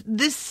 this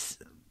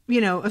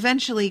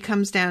eventually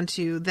comes down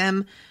to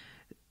them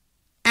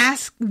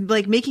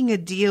making a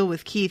deal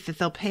with Keith that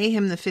they'll pay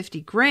him the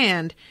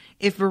 $50,000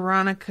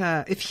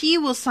 if he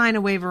will sign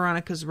away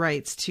Veronica's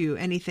rights to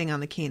anything on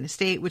the Kane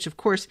estate, which of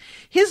course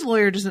his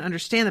lawyer doesn't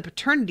understand the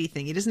paternity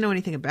thing. He doesn't know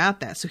anything about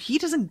that. So he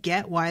doesn't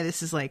get why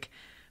this is like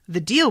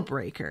the deal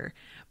breaker.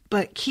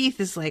 But Keith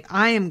is like,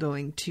 I am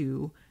going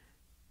to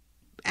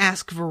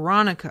ask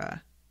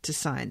Veronica to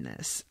sign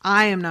this.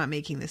 I am not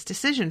making this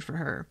decision for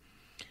her.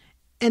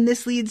 And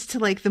this leads to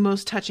like the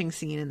most touching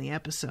scene in the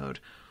episode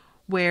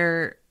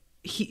where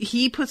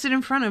he puts it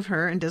in front of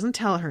her and doesn't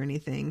tell her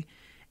anything.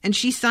 And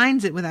she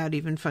signs it without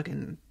even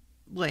fucking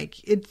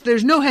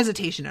there's no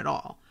hesitation at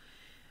all.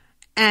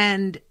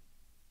 And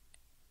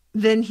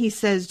then he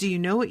says, do you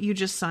know what you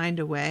just signed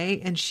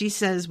away? And she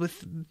says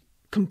with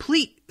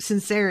complete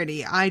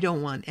sincerity, I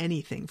don't want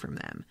anything from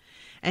them.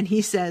 And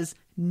he says,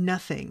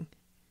 nothing.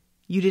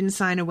 You didn't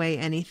sign away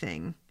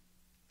anything.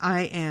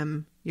 I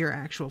am your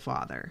actual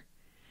father.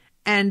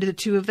 And the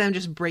two of them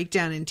just break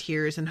down in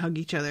tears and hug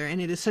each other.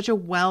 And it is such a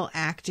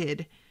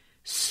well-acted,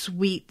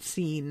 sweet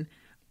scene.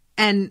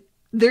 And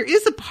there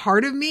is a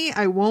part of me,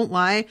 I won't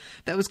lie,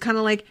 that was kind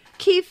of like,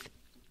 Keith,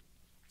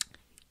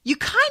 you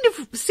kind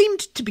of seemed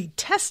to be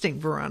testing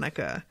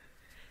Veronica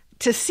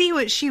to see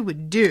what she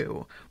would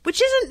do,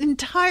 which isn't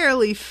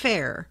entirely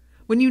fair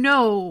when you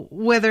know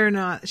whether or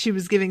not she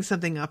was giving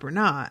something up or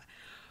not.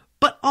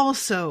 But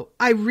also,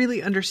 I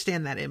really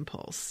understand that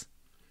impulse.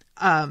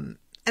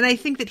 And I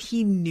think that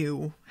he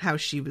knew how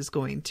she was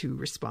going to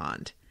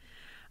respond.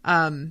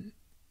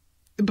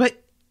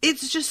 But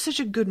it's just such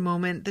a good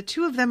moment. The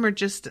two of them are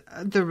just,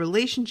 the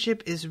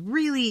relationship is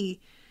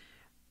really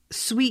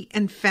sweet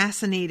and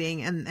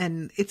fascinating.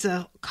 And it's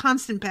a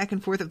constant back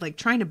and forth of like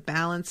trying to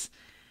balance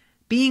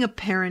being a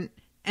parent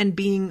and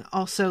being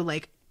also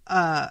like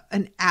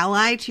an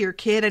ally to your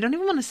kid. I don't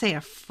even want to say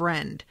a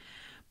friend,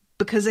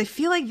 because I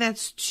feel like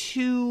that's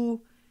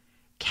too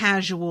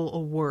casual a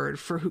word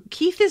for who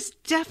Keith is.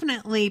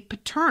 Definitely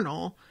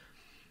paternal.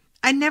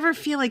 I never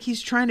feel like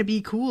he's trying to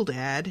be cool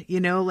dad,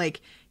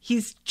 like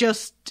he's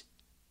just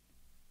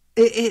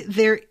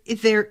there's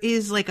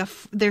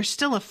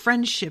still a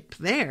friendship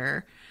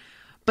there.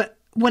 But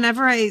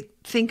whenever I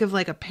think of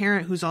like a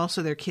parent who's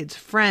also their kid's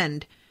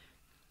friend,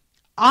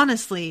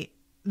 honestly,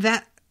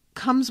 that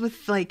comes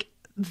with like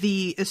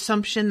the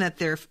assumption that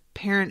their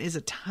parent is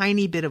a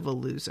tiny bit of a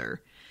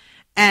loser.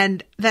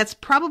 And that's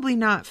probably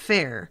not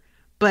fair.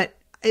 But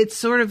it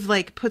sort of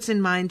like puts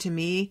in mind to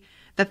me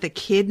that the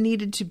kid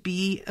needed to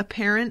be a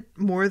parent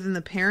more than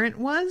the parent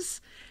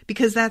was,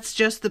 because that's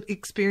just the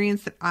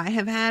experience that I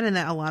have had and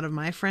that a lot of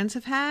my friends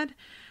have had.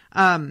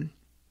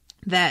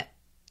 That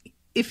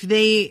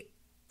especially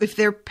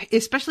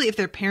if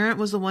their parent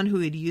was the one who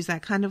had used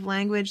that kind of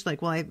language,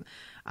 like, well,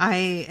 I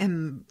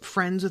am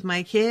friends with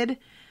my kid,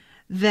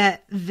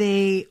 that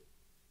they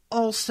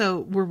also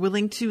were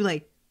willing to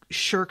like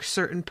shirk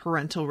certain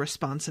parental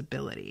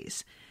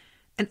responsibilities.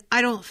 And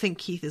I don't think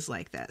Keith is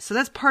like that. So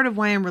that's part of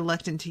why I'm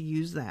reluctant to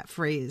use that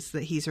phrase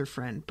that he's her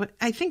friend. But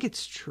I think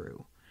it's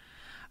true.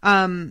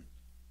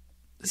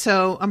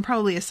 So I'm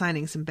probably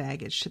assigning some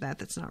baggage to that.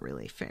 That's not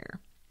really fair.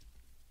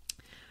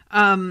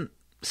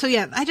 So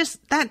yeah,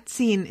 that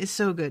scene is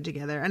so good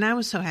together. And I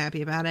was so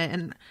happy about it.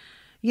 And,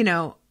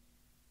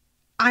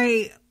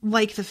 I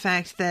like the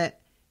fact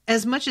that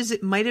as much as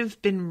it might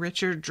have been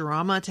richer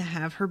drama to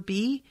have her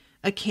be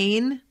a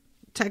Kane,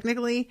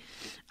 technically,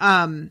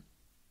 and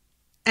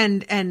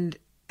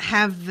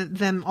have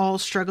them all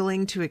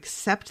struggling to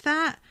accept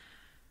that,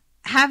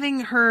 having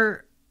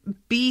her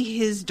be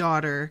his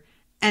daughter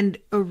and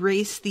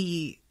erase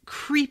the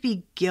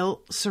creepy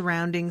guilt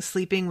surrounding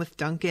sleeping with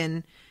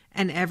Duncan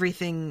and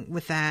everything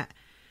with that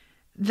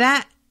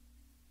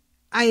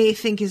I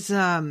think is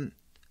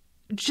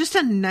just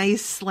a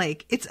nice,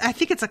 like, I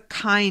think it's a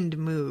kind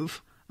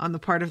move on the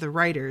part of the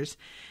writers.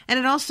 And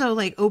it also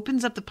like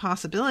opens up the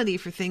possibility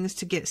for things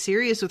to get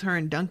serious with her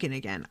and Duncan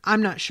again.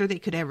 I'm not sure they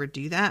could ever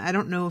do that. I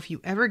don't know if you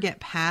ever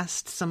get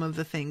past some of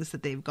the things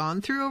that they've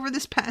gone through over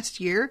this past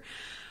year.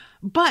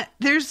 But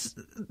that's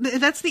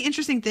the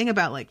interesting thing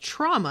about like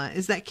trauma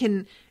is that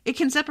it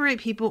can separate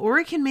people, or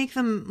it can make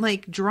them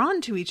like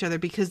drawn to each other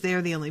because they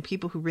are the only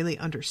people who really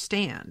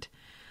understand.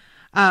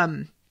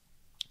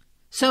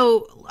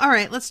 So, all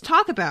right, let's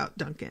talk about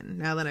Duncan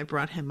now that I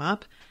brought him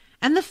up,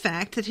 and the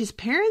fact that his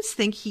parents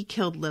think he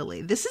killed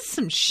Lily. This is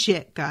some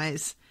shit,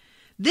 guys.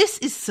 This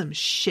is some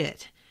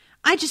shit.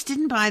 I just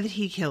didn't buy that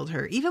he killed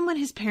her. Even when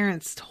his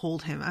parents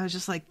told him, I was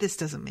just like, this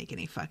doesn't make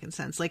any fucking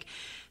sense. Like,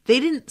 they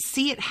didn't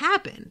see it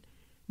happen.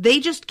 They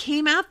just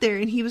came out there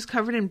and he was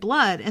covered in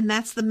blood, and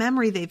that's the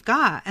memory they've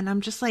got. And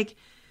I'm just like,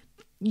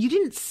 you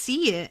didn't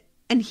see it,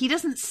 and he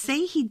doesn't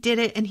say he did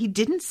it, and he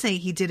didn't say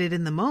he did it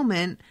in the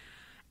moment.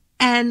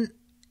 And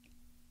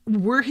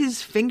were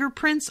his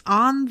fingerprints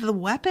on the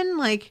weapon?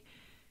 Like,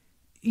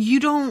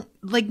 you don't,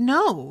 like,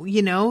 no,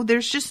 you know,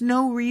 there's just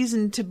no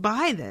reason to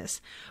buy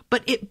this.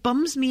 But it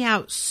bums me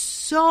out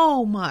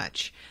so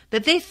much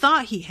that they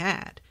thought he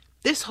had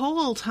this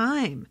whole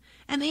time,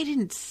 and they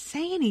didn't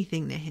say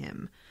anything to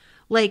him.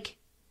 Like,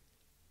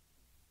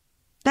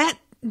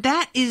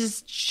 that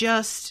is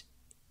just,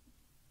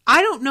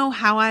 I don't know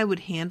how I would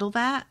handle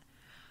that.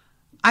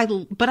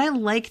 But I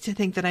like to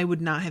think that I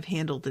would not have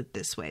handled it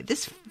this way.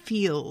 This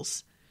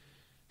feels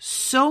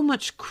so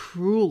much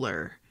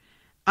crueler.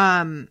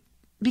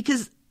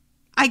 Because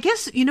I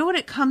guess, you know what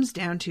it comes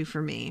down to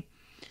for me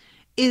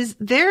is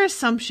their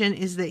assumption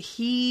is that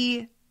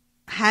he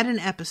had an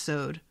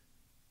episode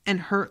and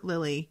hurt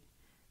Lily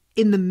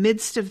in the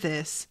midst of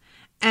this.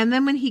 And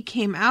then when he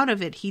came out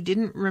of it, he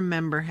didn't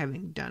remember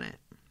having done it.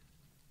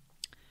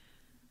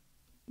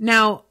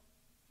 Now,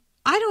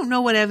 I don't know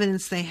what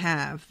evidence they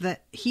have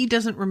that he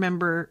doesn't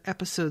remember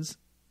episodes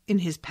in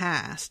his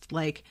past.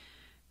 Like,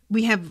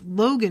 we have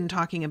Logan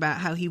talking about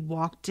how he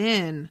walked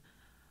in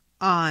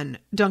on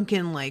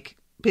Duncan, like,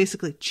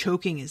 basically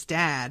choking his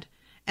dad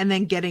and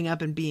then getting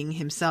up and being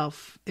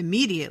himself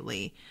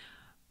immediately.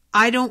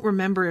 I don't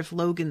remember if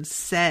Logan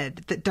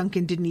said that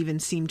Duncan didn't even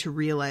seem to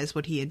realize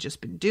what he had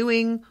just been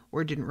doing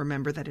or didn't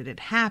remember that it had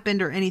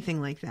happened or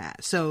anything like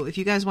that. So if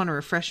you guys want to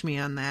refresh me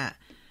on that,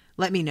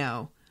 let me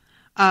know.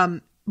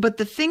 But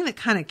the thing that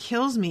kind of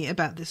kills me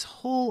about this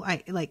whole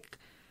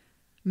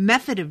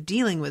method of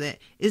dealing with it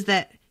is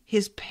that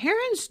his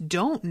parents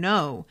don't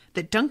know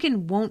that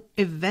Duncan won't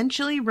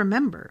eventually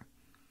remember.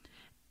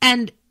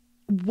 And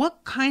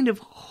what kind of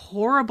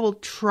horrible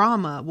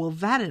trauma will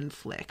that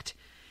inflict?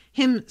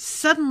 Him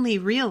suddenly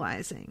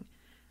realizing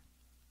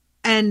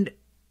and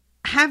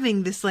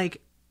having this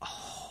like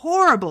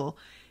horrible,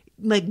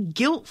 like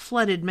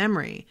guilt-flooded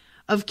memory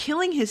of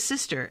killing his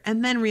sister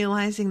and then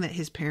realizing that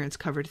his parents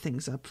covered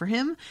things up for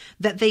him,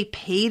 that they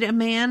paid a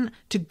man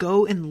to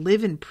go and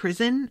live in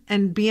prison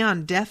and be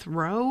on death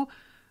row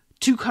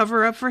to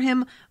cover up for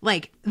him.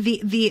 Like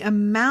the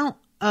amount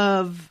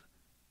of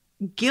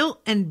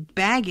guilt and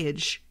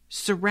baggage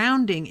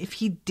surrounding if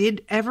he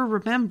did ever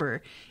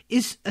remember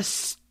is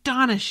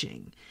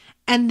astonishing.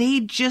 And they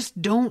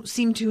just don't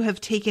seem to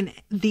have taken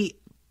the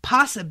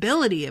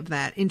possibility of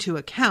that into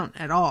account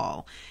at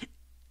all.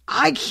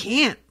 I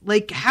can't.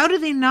 Like, how do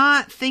they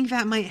not think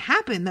that might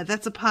happen, that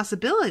that's a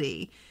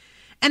possibility?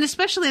 And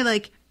especially,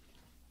 like,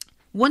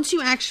 once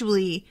you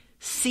actually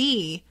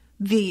see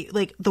the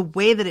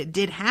way that it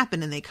did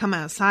happen and they come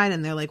outside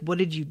and they're like, what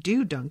did you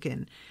do,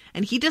 Duncan?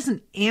 And he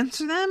doesn't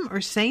answer them or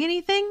say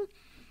anything.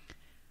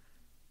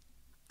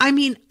 I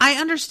mean, I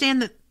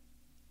understand that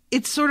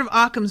it's sort of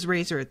Occam's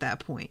razor at that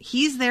point.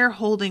 He's there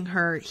holding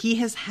her. He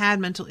has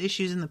had mental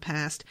issues in the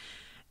past.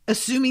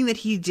 Assuming that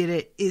he did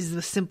it is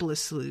the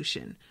simplest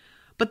solution.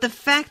 But the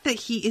fact that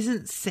he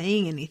isn't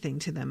saying anything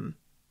to them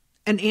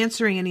and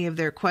answering any of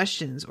their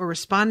questions or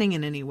responding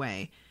in any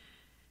way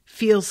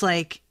feels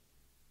like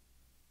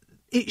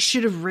it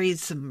should have raised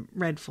some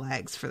red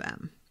flags for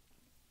them.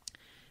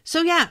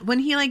 So yeah, when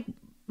he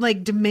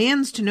like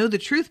demands to know the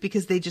truth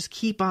because they just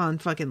keep on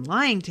fucking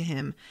lying to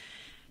him,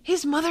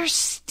 his mother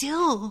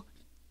still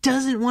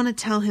doesn't want to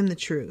tell him the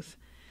truth.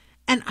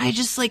 And I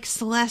just like,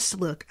 Celeste,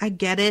 look, I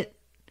get it.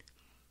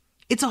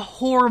 It's a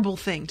horrible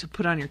thing to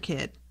put on your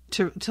kid,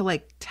 to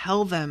like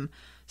tell them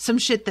some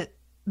shit that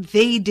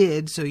they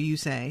did, so you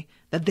say,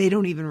 that they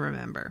don't even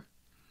remember.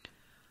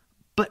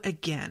 But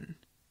again,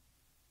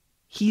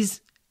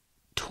 he's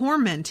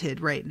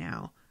tormented right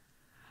now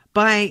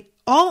by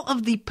all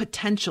of the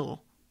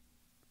potential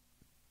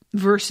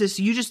versus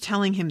you just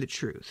telling him the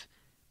truth.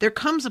 There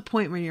comes a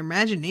point where your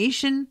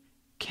imagination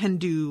can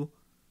do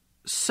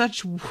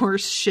such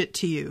worse shit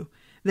to you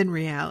than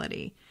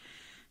reality.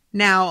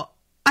 Now,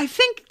 I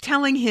think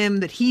telling him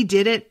that he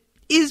did it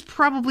is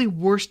probably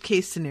worst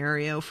case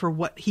scenario for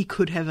what he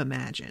could have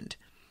imagined.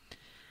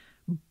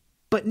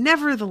 But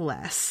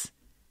nevertheless,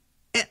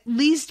 at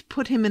least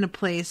put him in a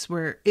place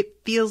where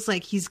it feels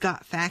like he's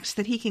got facts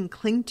that he can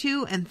cling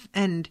to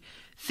and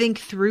think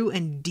through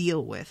and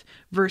deal with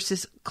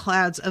versus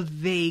clouds of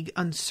vague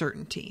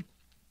uncertainty.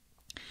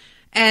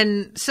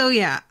 And so,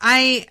 yeah,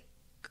 I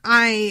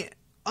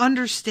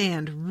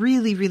understand,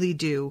 really, really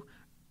do,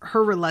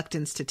 her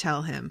reluctance to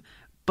tell him.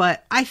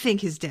 But I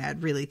think his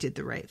dad really did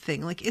the right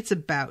thing. Like, it's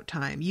about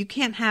time. You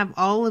can't have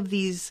all of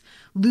these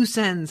loose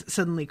ends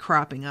suddenly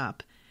cropping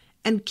up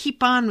and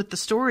keep on with the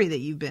story that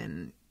you've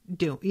been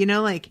doing, you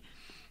know, like,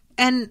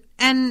 and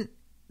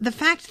the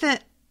fact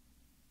that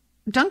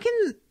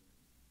Duncan,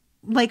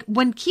 like,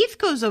 when Keith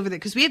goes over there,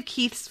 because we have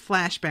Keith's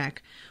flashback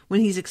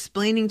when he's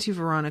explaining to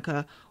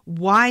Veronica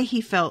why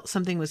he felt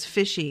something was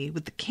fishy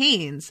with the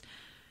Canes.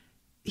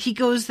 He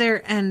goes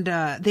there and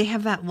they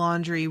have that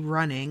laundry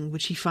running,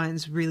 which he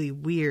finds really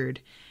weird.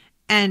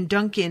 And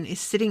Duncan is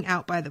sitting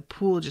out by the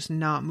pool, just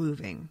not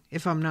moving,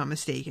 if I'm not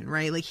mistaken,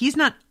 right? Like, he's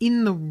not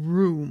in the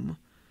room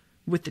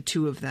with the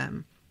two of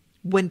them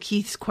when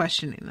Keith's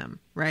questioning them,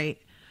 right?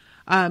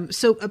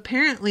 So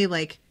apparently,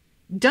 like,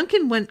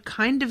 Duncan went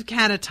kind of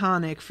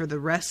catatonic for the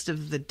rest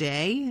of the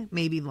day,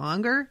 maybe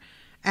longer,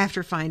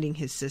 after finding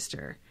his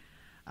sister.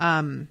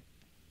 Oh man,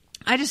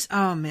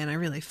 I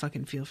really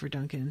fucking feel for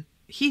Duncan.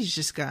 He's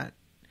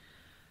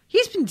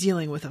been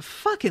dealing with a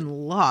fucking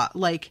lot.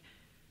 Like,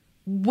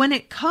 when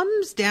it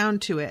comes down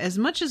to it, as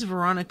much as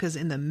Veronica's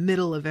in the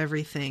middle of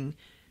everything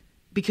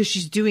because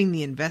she's doing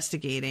the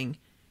investigating,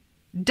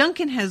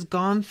 Duncan has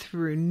gone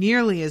through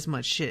nearly as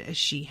much shit as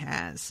she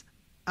has.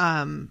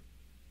 And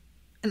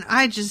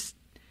I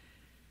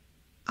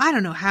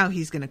don't know how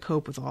he's going to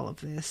cope with all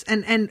of this.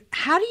 And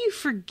how do you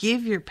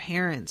forgive your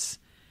parents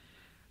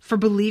for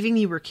believing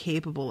you were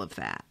capable of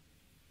that?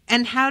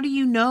 And how do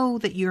you know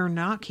that you're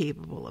not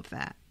capable of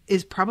that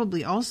is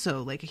probably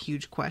also like a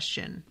huge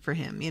question for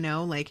him, you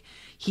know, like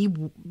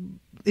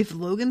if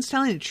Logan's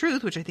telling the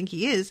truth, which I think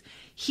he is,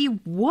 he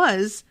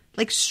was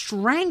like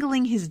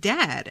strangling his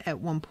dad at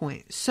one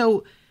point.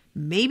 So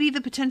maybe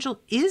the potential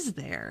is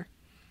there.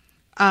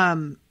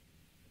 But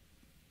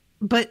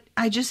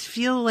I just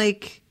feel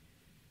like,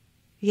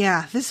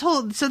 yeah,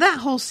 that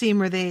whole scene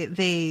where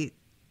they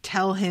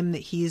tell him that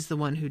he's the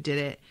one who did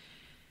it.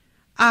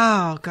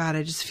 Oh God,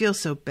 I just feel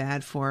so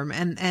bad for him.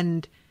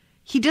 And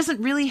he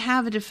doesn't really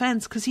have a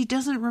defense because he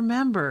doesn't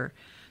remember.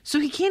 So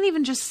he can't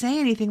even just say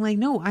anything like,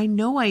 no, I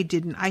know I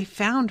didn't. I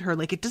found her.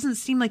 Like, it doesn't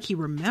seem like he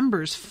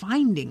remembers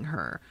finding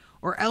her,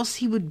 or else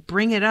he would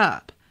bring it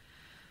up.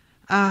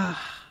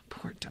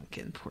 Poor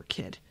Duncan, poor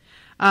kid.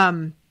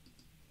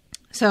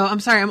 So I'm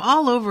sorry, I'm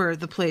all over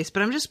the place,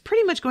 but I'm just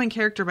pretty much going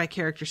character by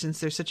character since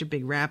there's such a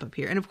big wrap up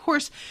here. And of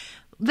course,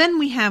 then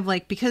we have,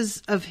 like,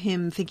 because of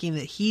him thinking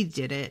that he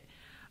did it,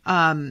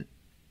 and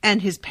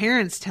his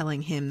parents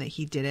telling him that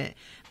he did it,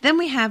 then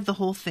we have the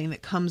whole thing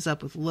that comes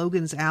up with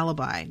Logan's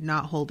alibi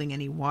not holding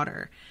any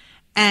water.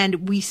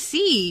 And we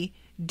see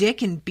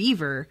Dick and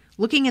Beaver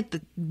looking at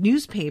the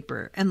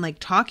newspaper and, like,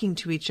 talking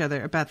to each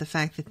other about the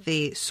fact that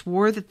they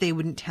swore that they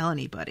wouldn't tell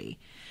anybody.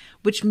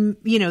 Which,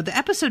 you know, the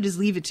episode is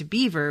Leave It to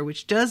Beaver,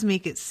 which does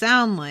make it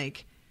sound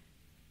like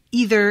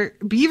either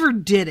Beaver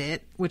did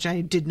it, which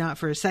I did not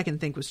for a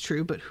second think was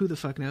true, but who the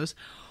fuck knows,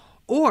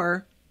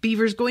 or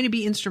Beaver's going to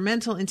be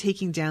instrumental in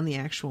taking down the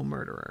actual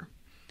murderer.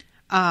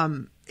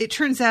 It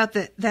turns out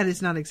that that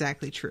is not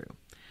exactly true.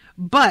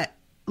 But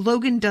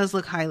Logan does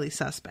look highly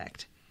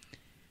suspect.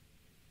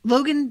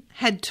 Logan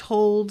had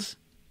told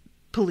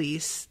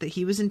police that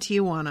he was in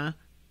Tijuana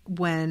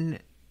when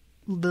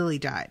Lily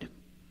died.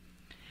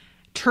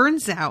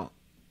 Turns out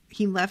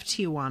he left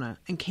Tijuana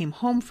and came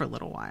home for a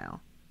little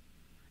while.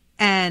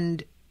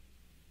 And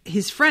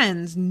his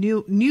friends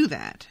knew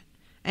that,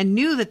 and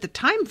knew that the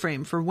time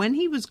frame for when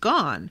he was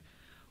gone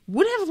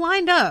would have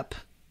lined up,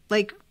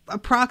 like,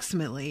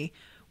 approximately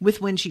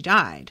with when she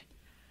died.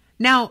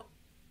 Now,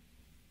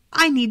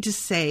 I need to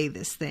say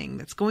this thing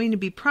that's going to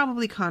be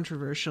probably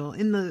controversial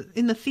in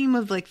the theme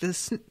of, like, the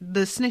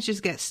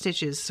snitches get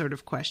stitches sort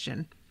of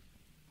question.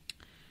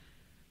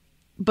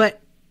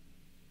 But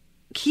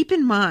keep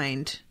in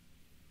mind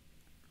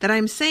that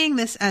I'm saying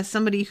this as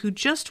somebody who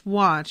just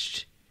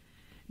watched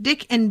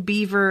Dick and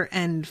Beaver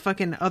and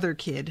fucking other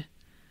kid,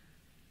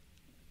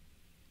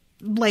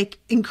 like,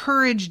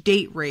 encourage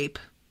date rape.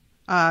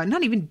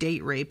 Not even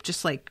date rape,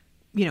 just, like,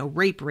 you know,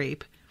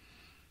 rape.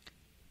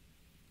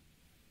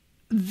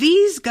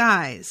 These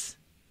guys,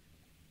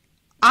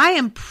 I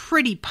am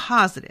pretty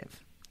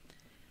positive,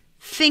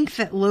 think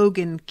that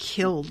Logan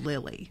killed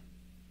Lily.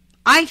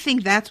 I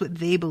think that's what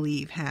they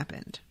believe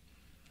happened.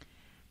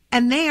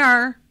 And they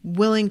are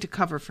willing to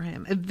cover for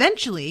him.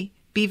 Eventually,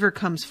 Beaver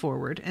comes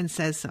forward and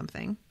says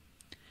something.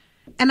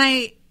 And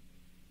I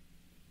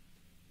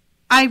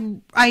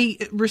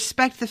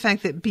respect the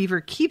fact that Beaver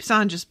keeps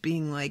on just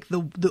being, like,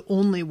 the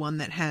only one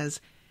that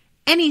has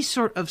any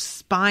sort of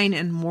spine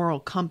and moral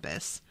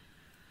compass.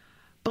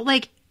 But,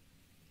 like,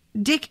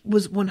 Dick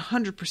was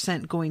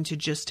 100% going to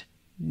just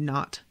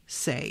not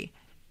say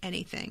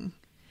anything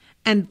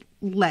and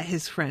let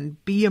his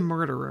friend be a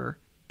murderer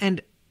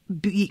and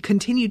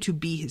continue to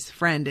be his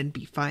friend and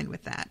be fine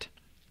with that.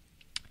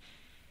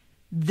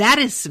 That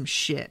is some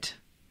shit.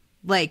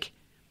 Like,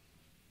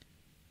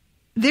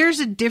 there's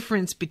a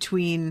difference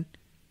between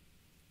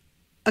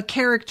a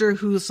character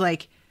who's,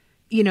 like,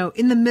 you know,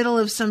 in the middle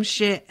of some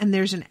shit and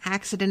there's an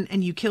accident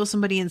and you kill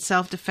somebody in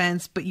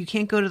self-defense, but you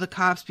can't go to the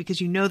cops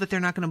because you know that they're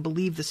not going to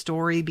believe the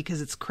story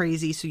because it's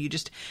crazy. So you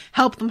just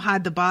help them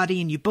hide the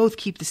body and you both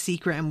keep the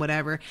secret and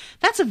whatever.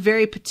 That's a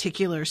very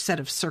particular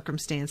set of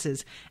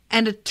circumstances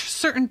and a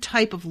certain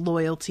type of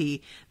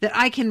loyalty that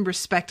I can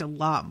respect a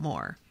lot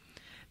more.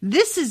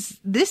 This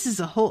is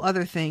a whole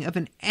other thing of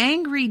an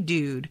angry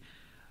dude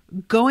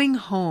going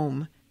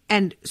home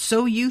and,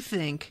 so you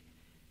think,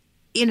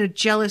 in a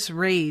jealous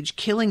rage,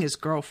 killing his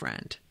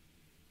girlfriend.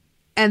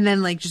 And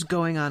then, like, just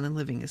going on and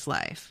living his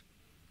life.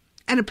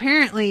 And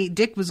apparently,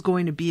 Dick was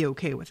going to be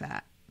okay with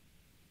that.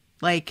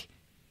 Like,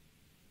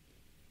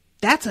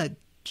 that's a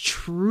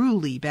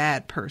truly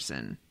bad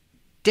person.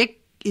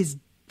 Dick is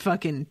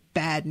fucking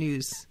bad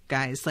news,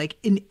 guys. Like,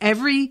 in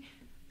every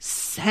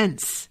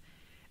sense.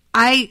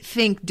 I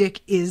think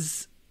Dick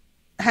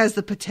has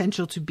the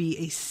potential to be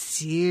a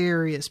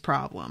serious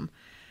problem.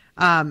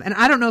 And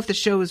I don't know if the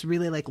show is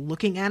really like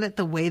looking at it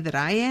the way that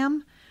I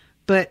am,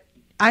 but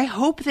I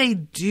hope they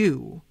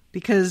do,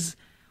 because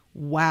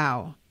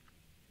wow,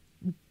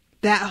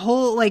 that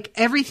whole, like,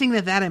 everything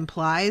that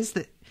implies,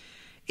 that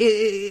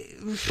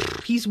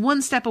he's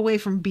one step away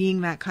from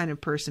being that kind of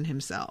person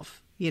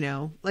himself. You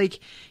know, like,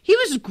 he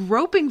was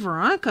groping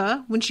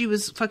Veronica when she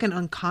was fucking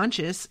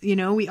unconscious. You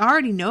know, we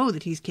already know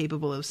that he's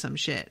capable of some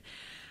shit.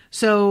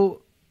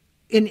 So,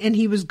 and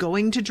he was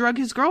going to drug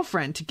his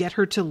girlfriend to get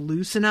her to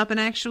loosen up and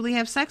actually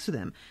have sex with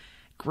him.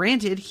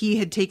 Granted, he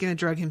had taken the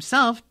drug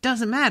himself.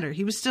 Doesn't matter.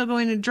 He was still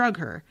going to drug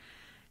her.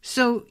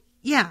 So,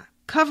 yeah,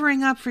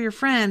 covering up for your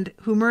friend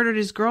who murdered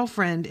his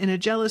girlfriend in a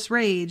jealous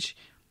rage.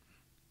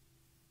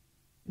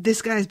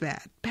 This guy's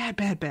bad. Bad,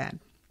 bad, bad.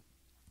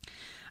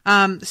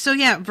 So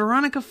yeah,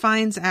 Veronica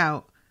finds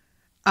out,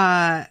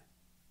 that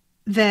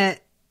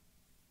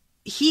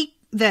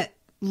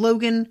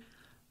Logan,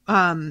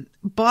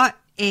 bought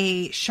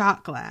a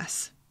shot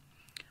glass,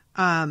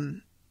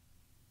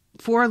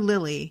 for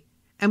Lily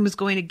and was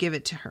going to give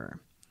it to her.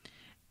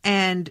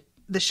 And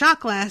the shot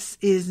glass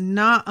is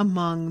not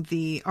among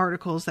the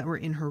articles that were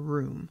in her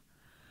room,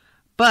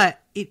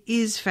 but it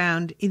is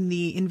found in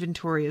the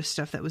inventory of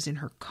stuff that was in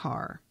her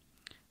car,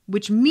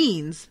 which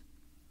means,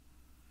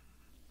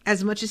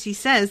 as much as he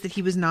says that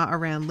he was not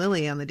around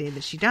Lily on the day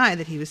that she died,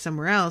 that he was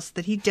somewhere else,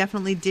 that he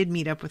definitely did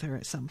meet up with her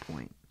at some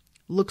point.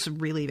 Looks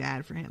really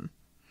bad for him.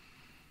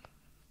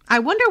 I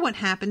wonder what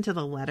happened to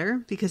the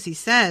letter, because he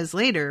says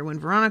later when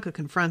Veronica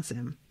confronts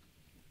him,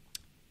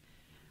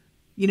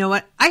 you know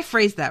what? I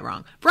phrased that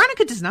wrong.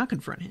 Veronica does not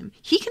confront him.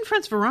 He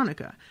confronts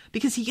Veronica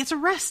because he gets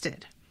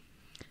arrested.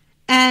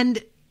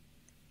 And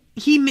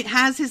he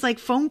has his, like,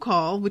 phone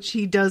call, which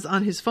he does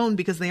on his phone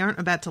because they aren't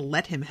about to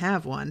let him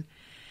have one.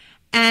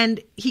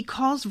 And he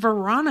calls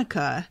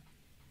Veronica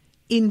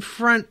in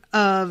front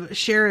of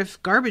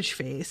Sheriff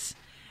Garbageface,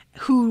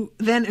 who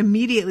then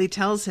immediately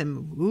tells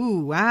him,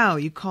 ooh, wow,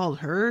 you called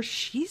her?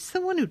 She's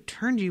the one who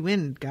turned you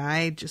in,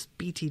 guy. Just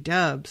BT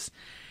dubs.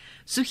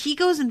 So he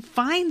goes and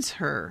finds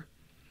her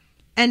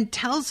and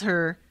tells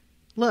her,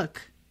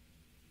 look,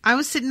 I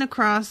was sitting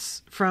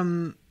across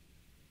from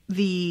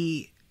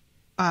the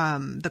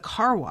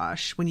car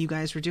wash when you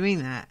guys were doing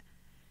that.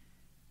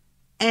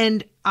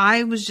 And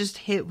I was just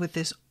hit with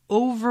this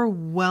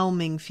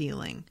overwhelming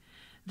feeling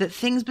that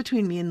things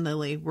between me and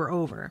Lily were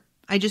over.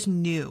 I just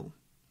knew.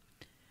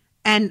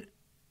 And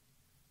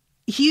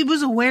he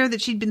was aware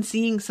that she'd been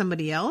seeing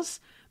somebody else,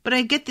 but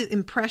I get the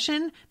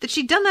impression that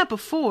she'd done that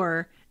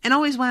before and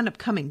always wound up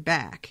coming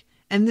back.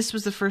 And this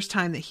was the first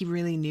time that he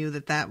really knew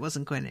that that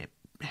wasn't going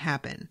to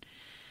happen.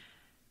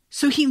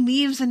 So he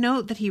leaves a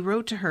note that he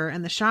wrote to her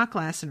and the shot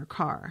glass in her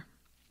car.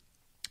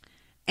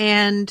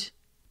 And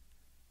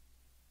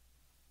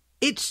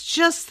it's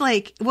just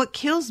like, what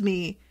kills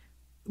me,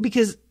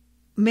 because,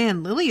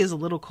 man, Lily is a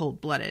little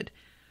cold-blooded.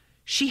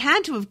 She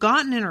had to have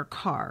gotten in her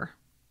car,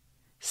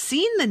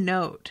 seen the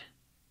note,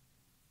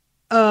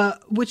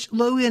 which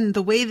Logan,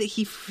 the way that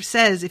he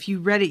says, if you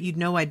read it, you'd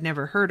know I'd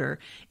never hurt her.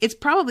 It's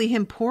probably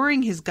him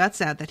pouring his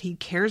guts out that he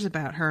cares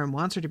about her and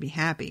wants her to be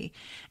happy.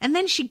 And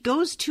then she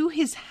goes to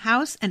his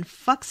house and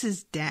fucks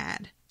his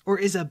dad, or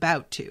is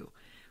about to.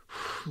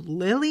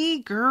 Lily,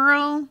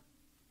 girl,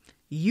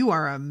 you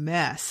are a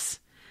mess.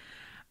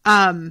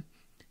 But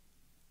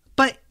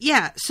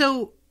yeah,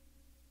 so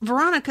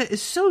Veronica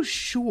is so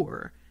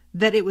sure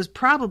that it was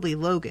probably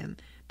Logan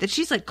that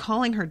she's like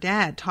calling her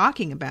dad,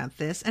 talking about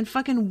this, and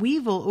fucking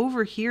Weevil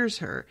overhears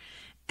her.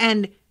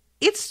 And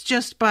it's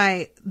just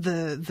by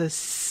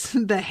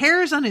the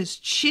hairs on his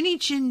chinny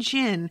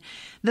chin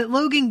that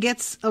Logan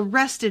gets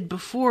arrested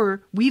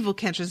before Weevil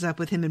catches up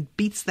with him and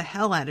beats the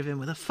hell out of him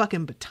with a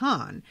fucking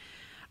baton.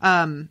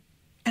 And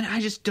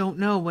I just don't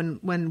know,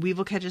 when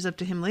Weevil catches up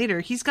to him later,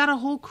 he's got a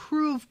whole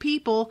crew of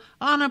people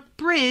on a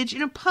bridge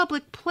in a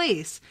public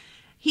place.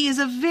 He is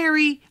a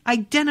very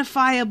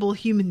identifiable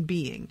human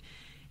being.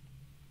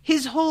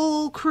 His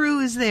whole crew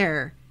is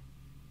there.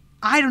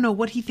 I don't know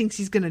what he thinks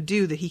he's going to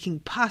do that he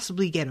can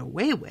possibly get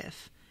away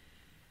with.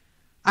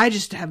 I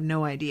just have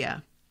no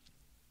idea.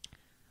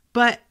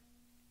 But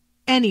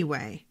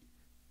anyway,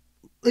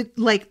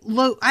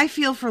 I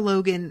feel for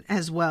Logan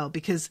as well,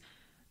 because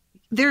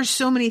there's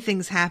so many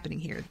things happening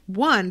here.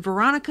 One,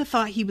 Veronica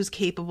thought he was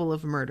capable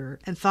of murder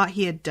and thought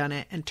he had done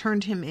it and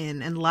turned him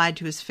in and lied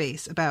to his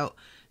face about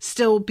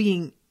still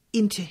being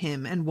into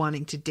him and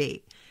wanting to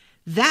date.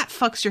 That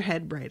fucks your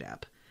head right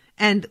up.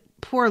 And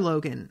poor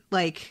Logan,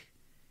 like,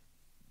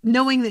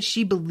 knowing that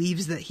she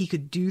believes that he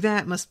could do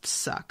that must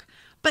suck.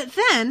 But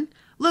then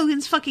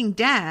Logan's fucking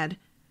dad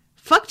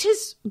fucked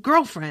his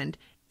girlfriend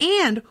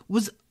and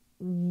was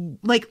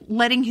like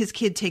letting his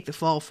kid take the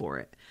fall for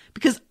it.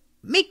 Because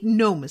make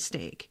no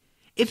mistake,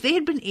 if they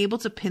had been able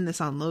to pin this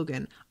on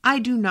Logan, I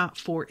do not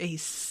for a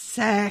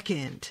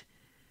second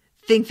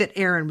think that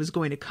Aaron was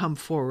going to come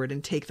forward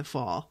and take the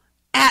fall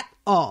at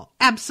all.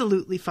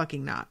 Absolutely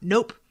fucking not.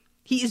 Nope.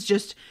 He is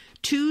just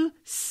too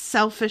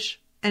selfish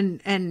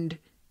and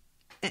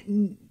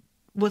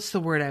what's the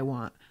word I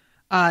want?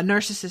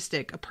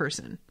 Narcissistic a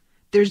person.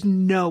 There's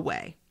no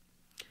way.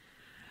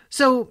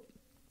 So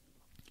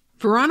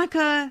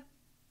Veronica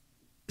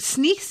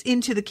sneaks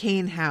into the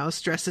Kane house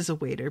dressed as a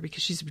waiter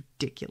because she's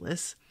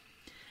ridiculous.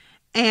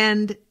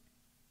 And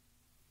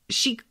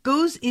she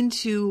goes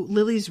into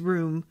Lily's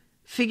room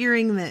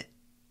figuring that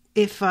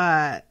if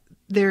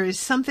there is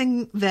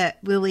something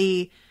that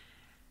Lily,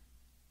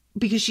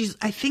 because she's,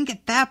 I think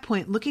at that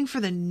point, looking for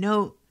the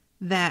note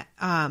that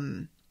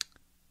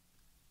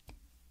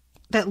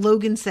that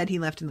Logan said he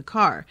left in the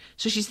car.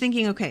 So she's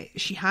thinking, okay,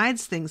 she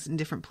hides things in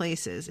different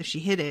places. If she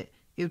hid it,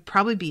 it would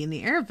probably be in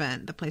the air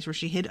vent, the place where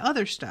she hid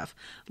other stuff,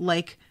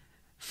 like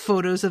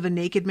photos of a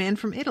naked man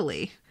from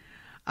Italy.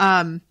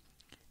 And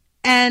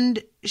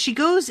she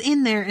goes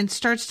in there and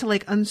starts to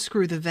like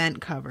unscrew the vent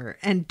cover,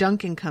 and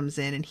Duncan comes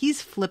in and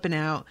he's flipping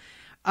out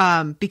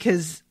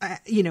because,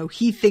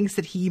 he thinks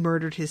that he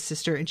murdered his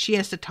sister, and she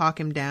has to talk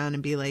him down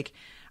and be like,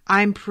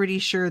 I'm pretty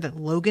sure that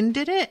Logan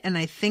did it, and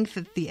I think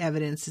that the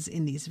evidence is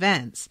in these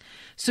vents.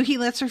 So he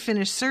lets her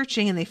finish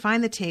searching, and they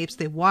find the tapes.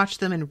 They watch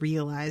them and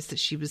realize that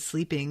she was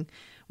sleeping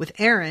with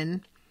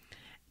Aaron.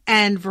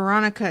 And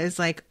Veronica is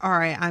like, all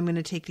right, I'm going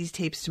to take these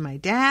tapes to my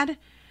dad,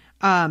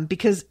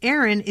 because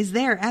Aaron is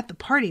there at the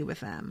party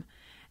with them.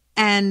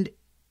 And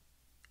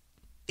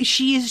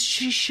she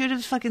should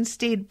have fucking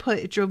stayed put.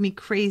 It drove me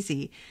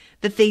crazy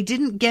that they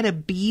didn't get a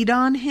bead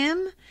on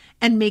him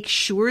and make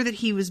sure that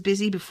he was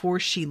busy before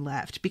she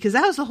left. Because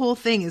that was the whole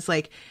thing,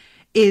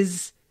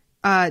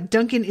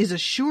 Duncan is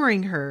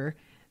assuring her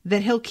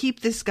that he'll keep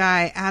this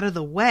guy out of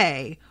the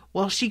way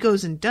while she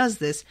goes and does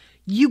this.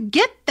 You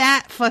get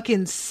that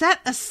fucking set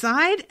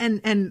aside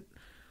and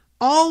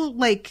all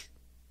like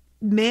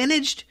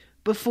managed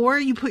before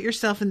you put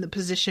yourself in the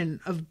position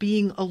of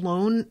being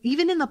alone.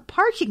 Even in the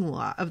parking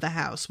lot of the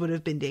house would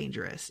have been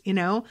dangerous,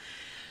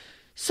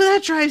 So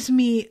that drives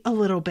me a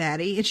little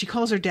batty. And she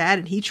calls her dad,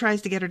 and he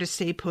tries to get her to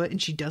stay put,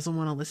 and she doesn't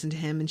want to listen to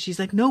him. And she's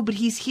like, no, but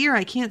he's here.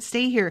 I can't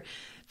stay here.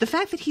 The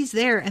fact that he's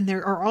there and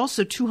there are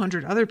also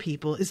 200 other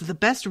people is the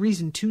best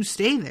reason to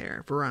stay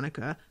there,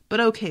 Veronica.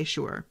 But okay,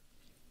 sure.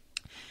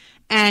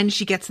 And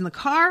she gets in the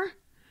car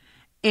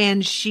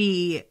and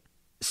she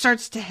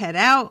starts to head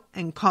out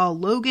and call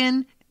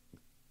Logan.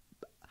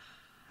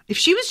 If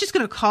she was just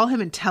going to call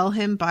him and tell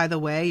him, by the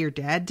way, your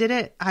dad did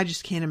it, I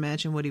just can't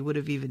imagine what he would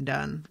have even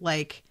done.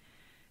 Like,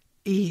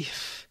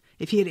 if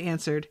he had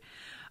answered.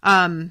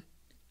 But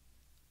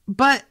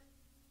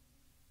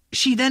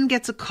she then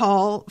gets a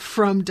call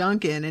from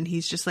Duncan, and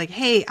he's just like,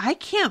 hey, I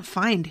can't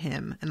find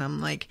him. And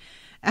I'm like,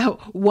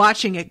 out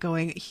watching it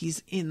going,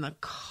 he's in the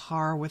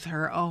car with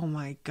her. Oh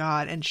my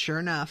God. And sure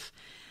enough.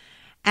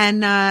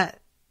 And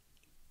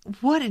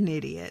what an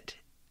idiot.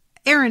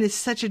 Aaron is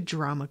such a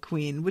drama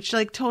queen, which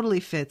like totally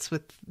fits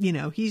with,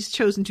 he's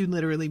chosen to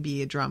literally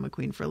be a drama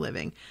queen for a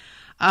living.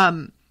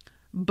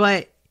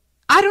 But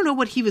I don't know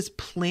what he was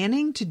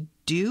planning to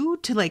do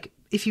to like,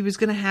 if he was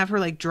going to have her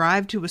like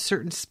drive to a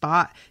certain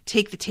spot,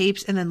 take the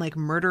tapes, and then like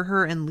murder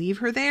her and leave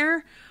her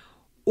there,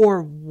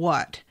 or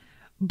what.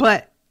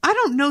 But I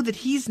don't know that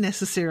he's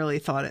necessarily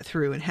thought it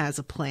through and has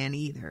a plan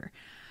either.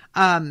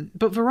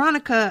 But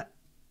Veronica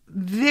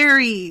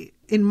very,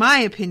 in my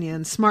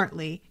opinion,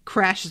 smartly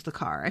crashes the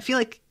car. I feel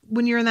like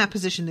when you're in that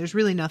position, there's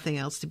really nothing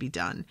else to be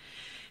done.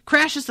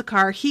 Crashes the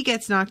car. He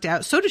gets knocked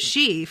out. So does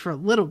she for a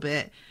little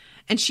bit.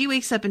 And she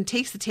wakes up and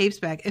takes the tapes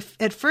back.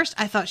 At first,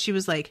 I thought she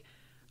was like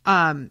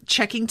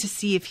checking to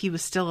see if he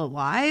was still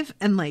alive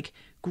and like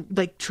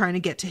trying to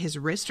get to his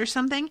wrist or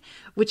something,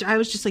 which I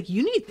was just like,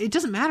 it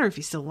doesn't matter if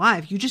he's still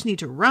alive. You just need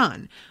to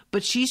run.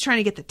 But she's trying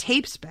to get the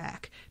tapes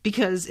back,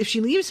 because if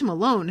she leaves him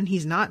alone and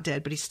he's not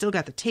dead, but he's still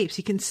got the tapes,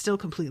 he can still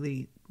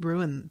completely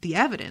ruin the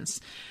evidence.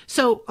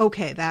 So,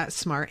 okay, that's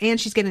smart. And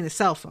she's getting the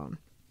cell phone.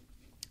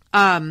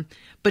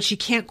 But she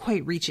can't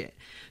quite reach it.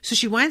 So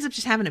she winds up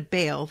just having to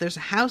bail. There's a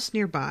house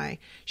nearby.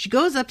 She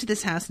goes up to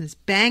this house and is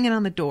banging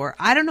on the door.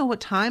 I don't know what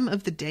time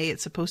of the day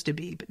it's supposed to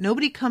be, but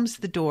nobody comes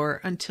to the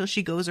door until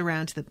she goes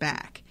around to the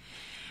back.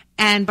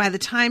 And by the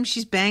time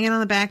she's banging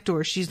on the back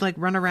door, she's like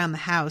run around the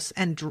house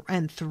and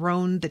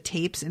thrown the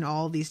tapes in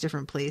all these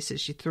different places.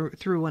 She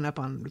threw one up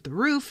on the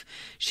roof.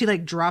 She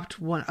like dropped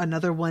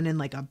another one in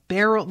like a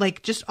barrel,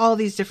 like just all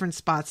these different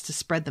spots to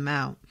spread them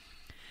out.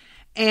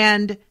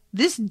 And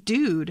this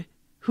dude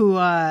who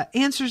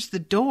answers the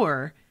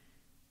door,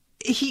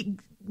 he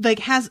like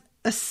has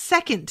a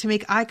second to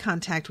make eye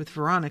contact with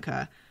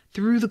Veronica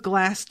through the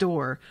glass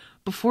door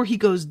before he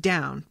goes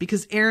down,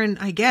 because Aaron,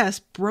 I guess,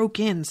 broke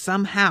in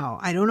somehow.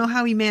 I don't know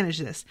how he managed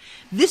this.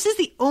 This is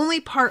the only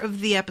part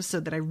of the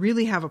episode that I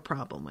really have a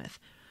problem with.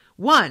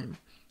 One,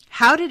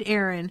 how did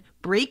Aaron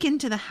break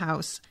into the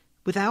house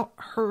without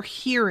her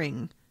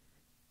hearing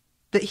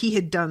that he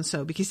had done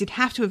so? Because he'd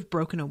have to have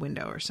broken a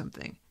window or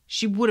something.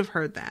 She would have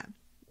heard that.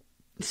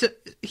 So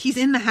he's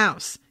in the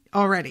house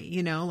already,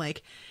 you know,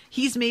 like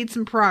he's made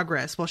some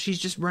progress while she's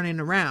just running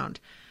around.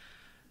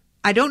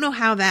 I don't know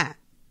how that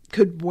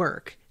could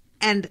work.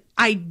 And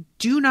I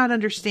do not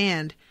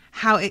understand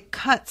how it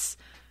cuts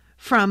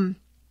from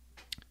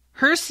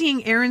her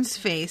seeing Aaron's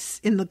face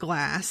in the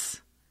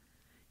glass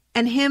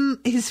and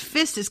his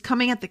fist is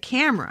coming at the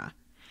camera.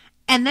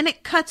 And then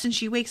it cuts and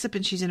she wakes up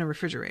and she's in a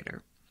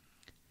refrigerator.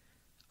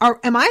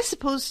 Am I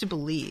supposed to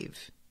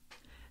believe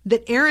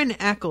that Aaron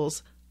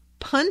Eccles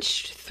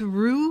punched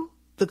through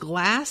the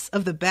glass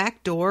of the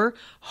back door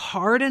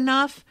hard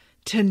enough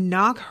to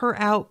knock her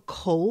out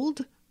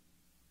cold?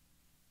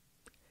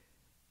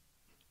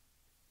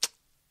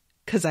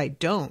 Because I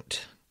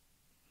don't.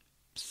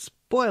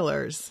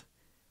 Spoilers.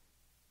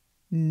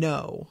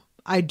 No,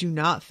 I do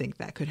not think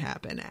that could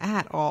happen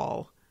at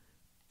all.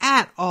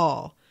 At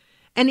all.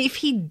 And if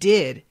he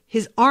did,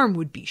 his arm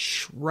would be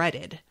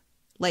shredded.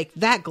 Like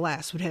that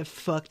glass would have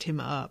fucked him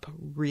up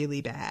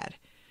really bad.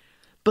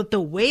 But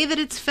the way that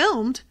it's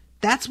filmed,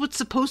 that's what's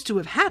supposed to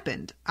have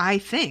happened, I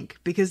think,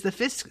 because the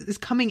fist is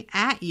coming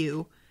at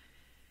you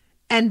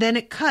and then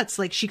it cuts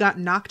like she got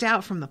knocked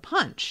out from the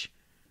punch.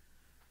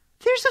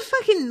 There's a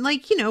fucking,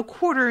 like, you know,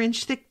 1/4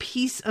 inch thick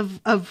piece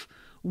of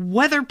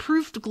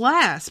weatherproofed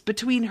glass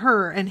between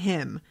her and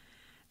him.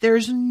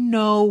 There's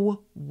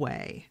no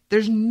way.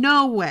 There's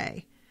no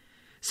way.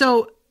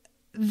 So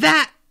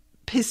that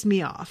pissed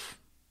me off.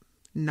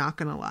 Not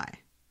gonna lie.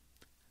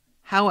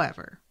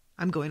 However,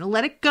 I'm going to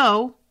let it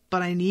go,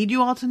 but I need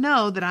you all to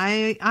know that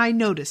I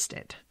noticed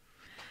it.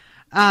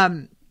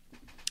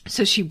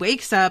 So she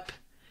wakes up.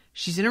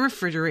 She's in a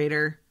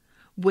refrigerator,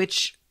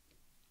 which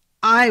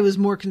I was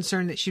more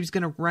concerned that she was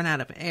going to run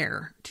out of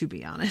air, to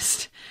be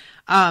honest.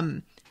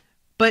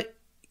 But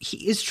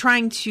he is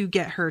trying to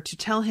get her to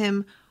tell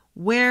him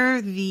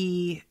where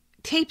the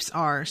tapes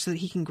are so that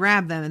he can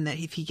grab them, and that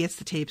if he gets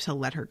the tapes, he'll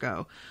let her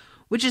go.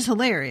 Which is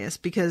hilarious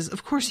because,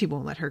 of course, he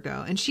won't let her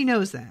go. And she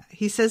knows that.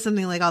 He says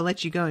something like, I'll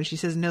let you go. And she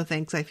says, no,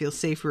 thanks. I feel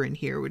safer in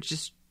here, which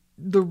is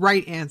the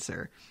right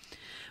answer.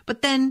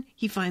 But then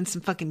he finds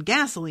some fucking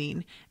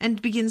gasoline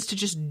and begins to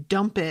just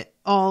dump it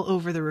all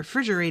over the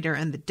refrigerator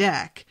and the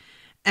deck.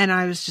 And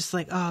I was just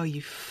like, oh,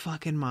 you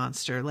fucking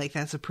monster. Like,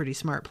 that's a pretty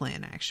smart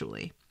plan,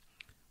 actually.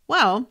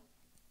 Well,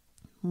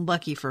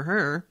 lucky for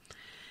her,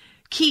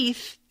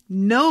 Keith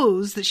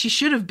knows that she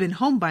should have been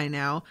home by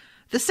now.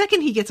 The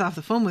second he gets off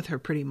the phone with her,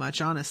 pretty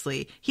much,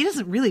 honestly, he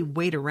doesn't really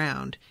wait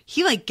around.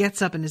 He, like,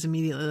 gets up and is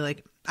immediately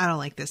like, I don't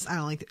like this. I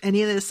don't like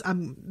any of this.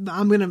 I'm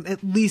going to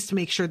at least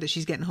make sure that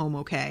she's getting home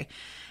okay.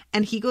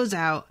 And he goes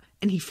out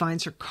and he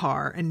finds her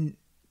car and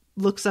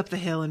looks up the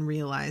hill and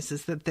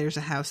realizes that there's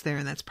a house there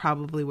and that's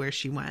probably where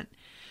she went.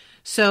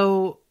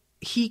 So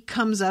he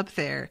comes up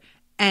there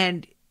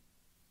and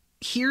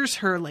hears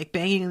her, like,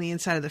 banging on the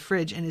inside of the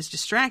fridge and is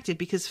distracted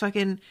because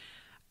fucking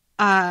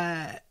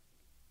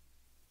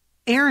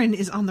Aaron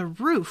is on the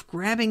roof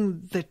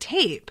grabbing the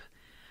tape,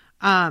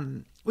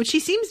 which he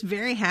seems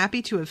very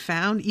happy to have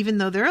found, even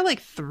though there are like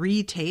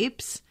 3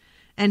 tapes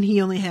and he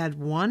only had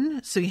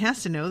 1. So he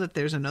has to know that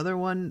there's another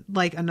one,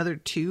 like another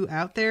 2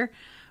 out there.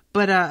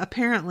 But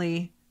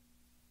apparently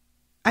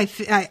I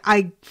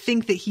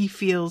think that he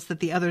feels that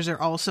the others are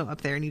also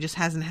up there and he just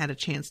hasn't had a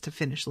chance to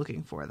finish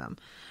looking for them.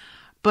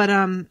 But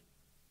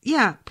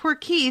yeah, poor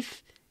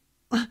Keith.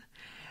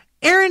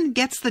 Aaron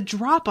gets the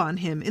drop on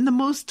him in the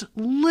most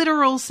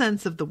literal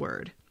sense of the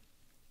word.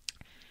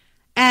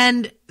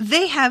 And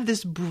they have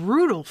this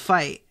brutal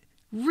fight.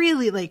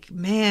 Really, like,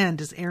 man,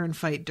 does Aaron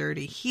fight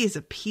dirty. He is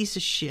a piece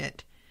of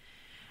shit.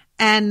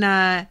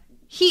 And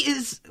he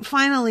is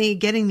finally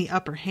getting the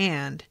upper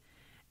hand.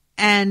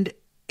 And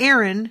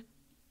Aaron,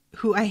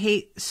 who I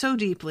hate so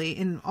deeply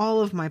in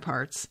all of my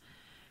parts,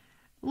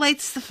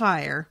 lights the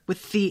fire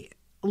with the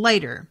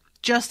lighter,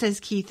 just as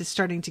Keith is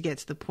starting to get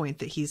to the point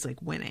that he's, like,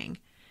 winning.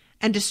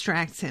 And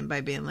distracts him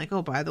by being like,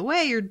 oh, by the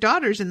way, your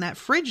daughter's in that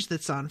fridge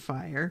that's on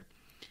fire.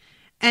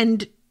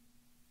 And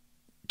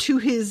to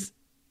his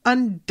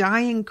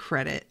undying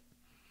credit,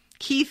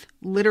 Keith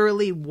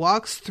literally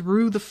walks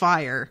through the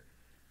fire.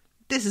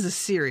 This is a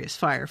serious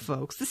fire,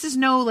 folks. This is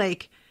no,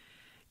 like,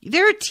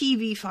 there are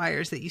TV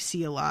fires that you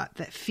see a lot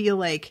that feel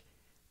like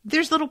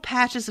there's little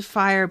patches of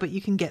fire, but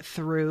you can get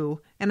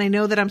through. And I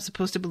know that I'm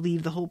supposed to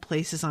believe the whole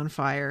place is on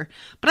fire,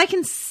 but I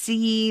can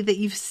see that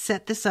you've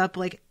set this up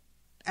like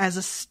as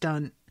a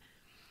stunt.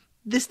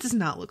 This does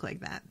not look like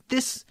that.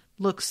 This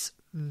looks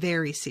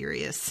very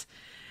serious.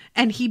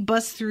 And he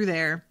busts through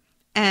there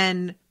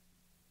and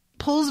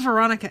pulls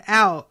Veronica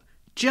out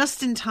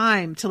just in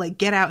time to like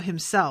get out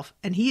himself.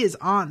 And he is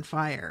on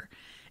fire.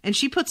 And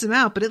she puts him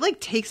out, but it like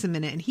takes a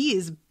minute, and he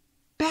is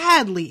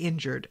badly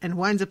injured and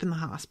winds up in the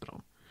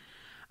hospital.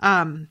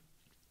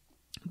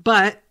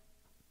 But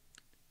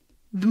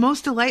the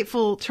most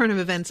delightful turn of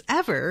events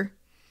ever,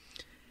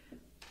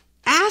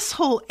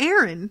 asshole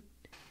Aaron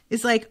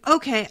is like,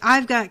 okay,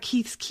 I've got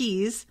Keith's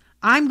keys.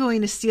 I'm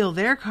going to steal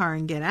their car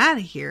and get out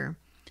of here.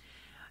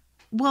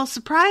 Well,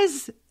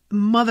 surprise,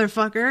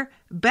 motherfucker,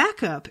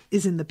 Backup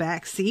is in the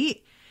back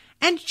seat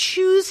and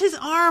chews his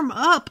arm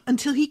up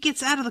until he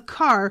gets out of the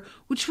car,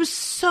 which was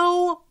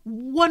so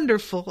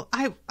wonderful.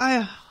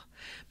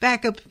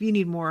 Backup, you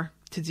need more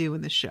to do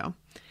in this show.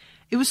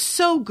 It was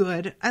so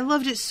good. I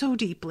loved it so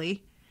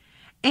deeply.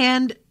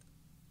 And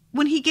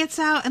when he gets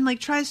out and like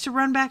tries to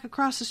run back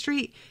across the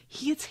street,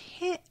 he gets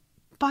hit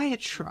by a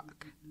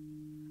truck,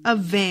 a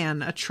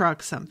van, a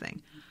truck,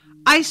 something.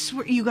 I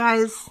swear, you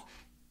guys,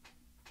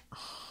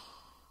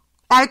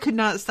 I could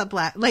not stop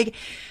laughing. Like,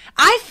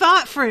 I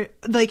thought for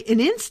like an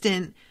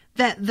instant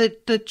that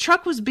the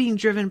truck was being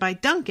driven by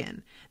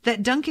Duncan,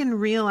 that Duncan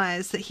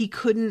realized that he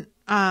couldn't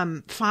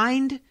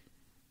find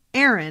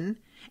Aaron,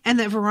 and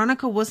that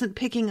Veronica wasn't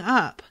picking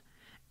up,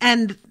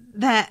 and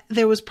that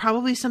there was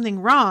probably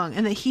something wrong,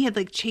 and that he had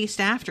like chased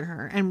after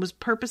her and was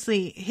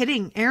purposely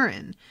hitting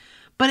Aaron.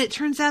 But it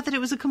turns out that it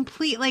was a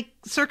complete like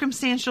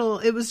circumstantial,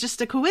 it was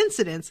just a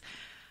coincidence.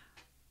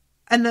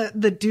 And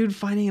the dude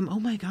finding him, oh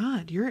my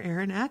God, you're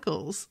Aaron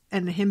Eccles.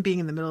 And him being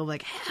in the middle of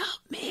like, help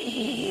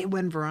me,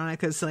 when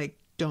Veronica's like,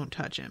 don't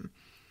touch him.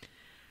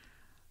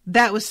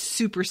 That was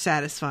super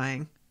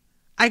satisfying.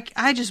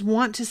 I just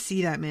want to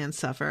see that man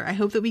suffer. I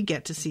hope that we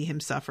get to see him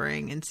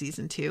suffering in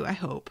season 2. I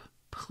hope.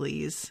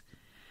 Please.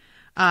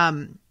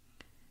 And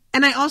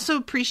I also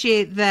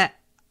appreciate that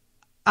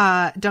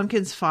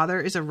Duncan's father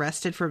is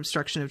arrested for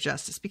obstruction of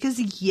justice.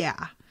 Because,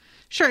 yeah,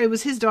 sure, it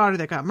was his daughter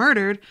that got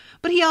murdered.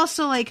 But he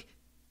also, like,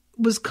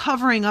 was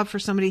covering up for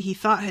somebody he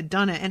thought had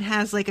done it and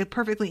has, like, a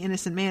perfectly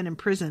innocent man in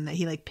prison that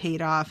he, like,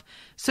 paid off.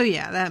 So,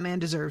 yeah, that man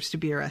deserves to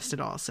be arrested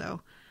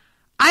also.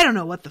 I don't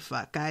know what the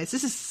fuck, guys.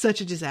 This is such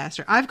a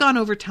disaster. I've gone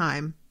over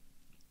time.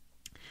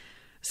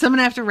 So I'm going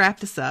to have to wrap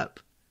this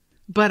up.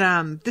 But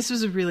this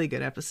was a really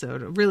good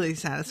episode. A really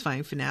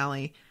satisfying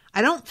finale.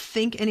 I don't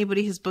think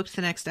anybody has booked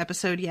the next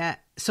episode yet.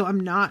 So I'm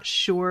not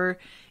sure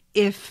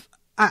if...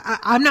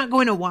 I'm not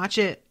going to watch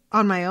it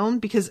on my own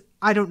because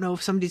I don't know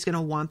if somebody's going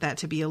to want that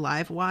to be a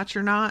live watch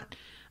or not.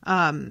 So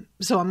I'm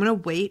going to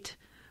wait.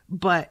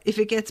 But if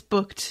it gets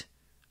booked...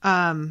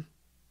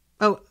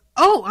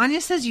 Oh, Anya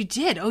says you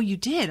did. Oh, you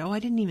did. Oh, I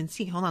didn't even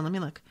see. Hold on, let me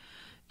look.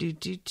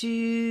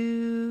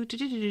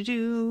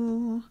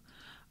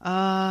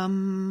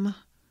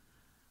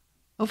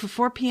 Oh, for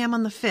 4 p.m.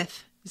 on the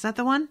 5th. Is that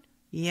the one?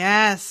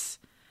 Yes.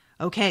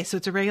 Okay, so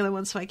it's a regular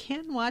one, so I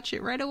can watch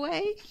it right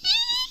away.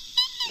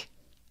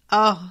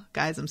 Oh,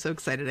 guys, I'm so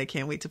excited. I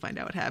can't wait to find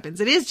out what happens.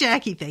 It is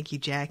Jackie. Thank you,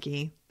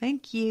 Jackie.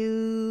 Thank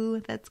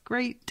you. That's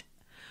great.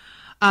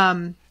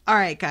 All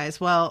right, guys.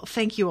 Well,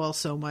 thank you all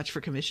so much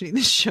for commissioning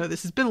this show.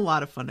 This has been a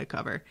lot of fun to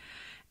cover.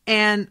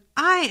 And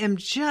I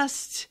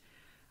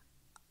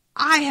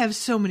have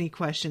so many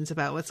questions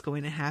about what's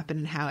going to happen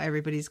and how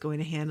everybody's going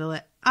to handle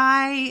it.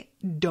 I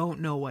don't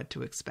know what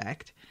to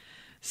expect.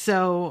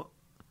 So,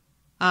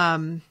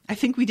 I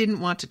think we didn't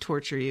want to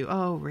torture you.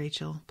 Oh,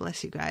 Rachel,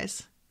 bless you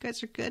guys. You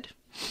guys are good.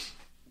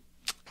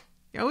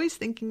 You're always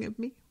thinking of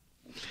me.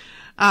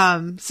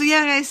 So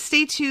yeah, guys,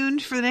 stay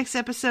tuned for the next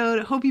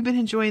episode. Hope you've been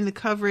enjoying the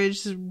coverage.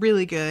 This is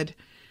really good.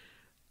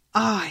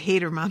 Oh, I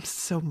hate her mom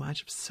so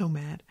much. I'm so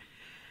mad.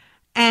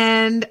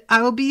 And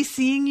I will be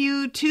seeing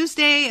you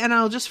Tuesday. And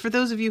I'll just, for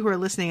those of you who are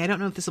listening, I don't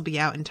know if this will be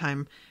out in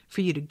time for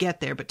you to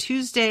get there, but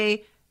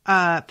Tuesday,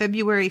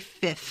 February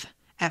 5th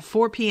at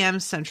 4 p.m.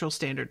 Central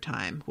Standard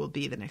Time will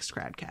be the next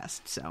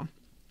Cradcast. So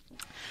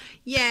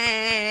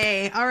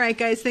yay. All right,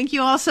 guys. Thank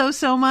you all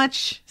so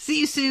much. See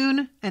you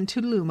soon. And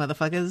toodaloo,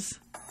 motherfuckers.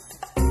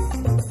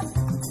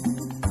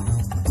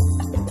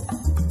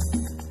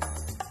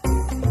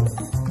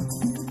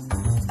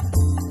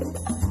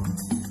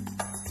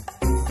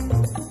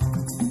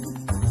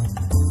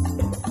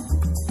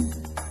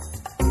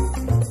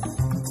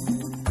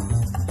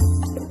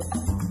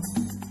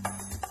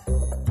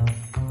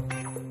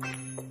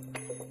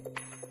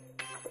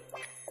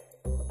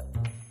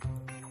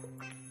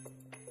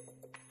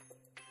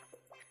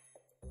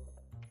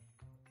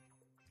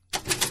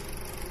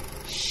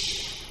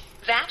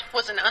 That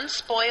was an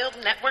Unspoiled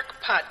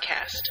Network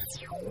podcast.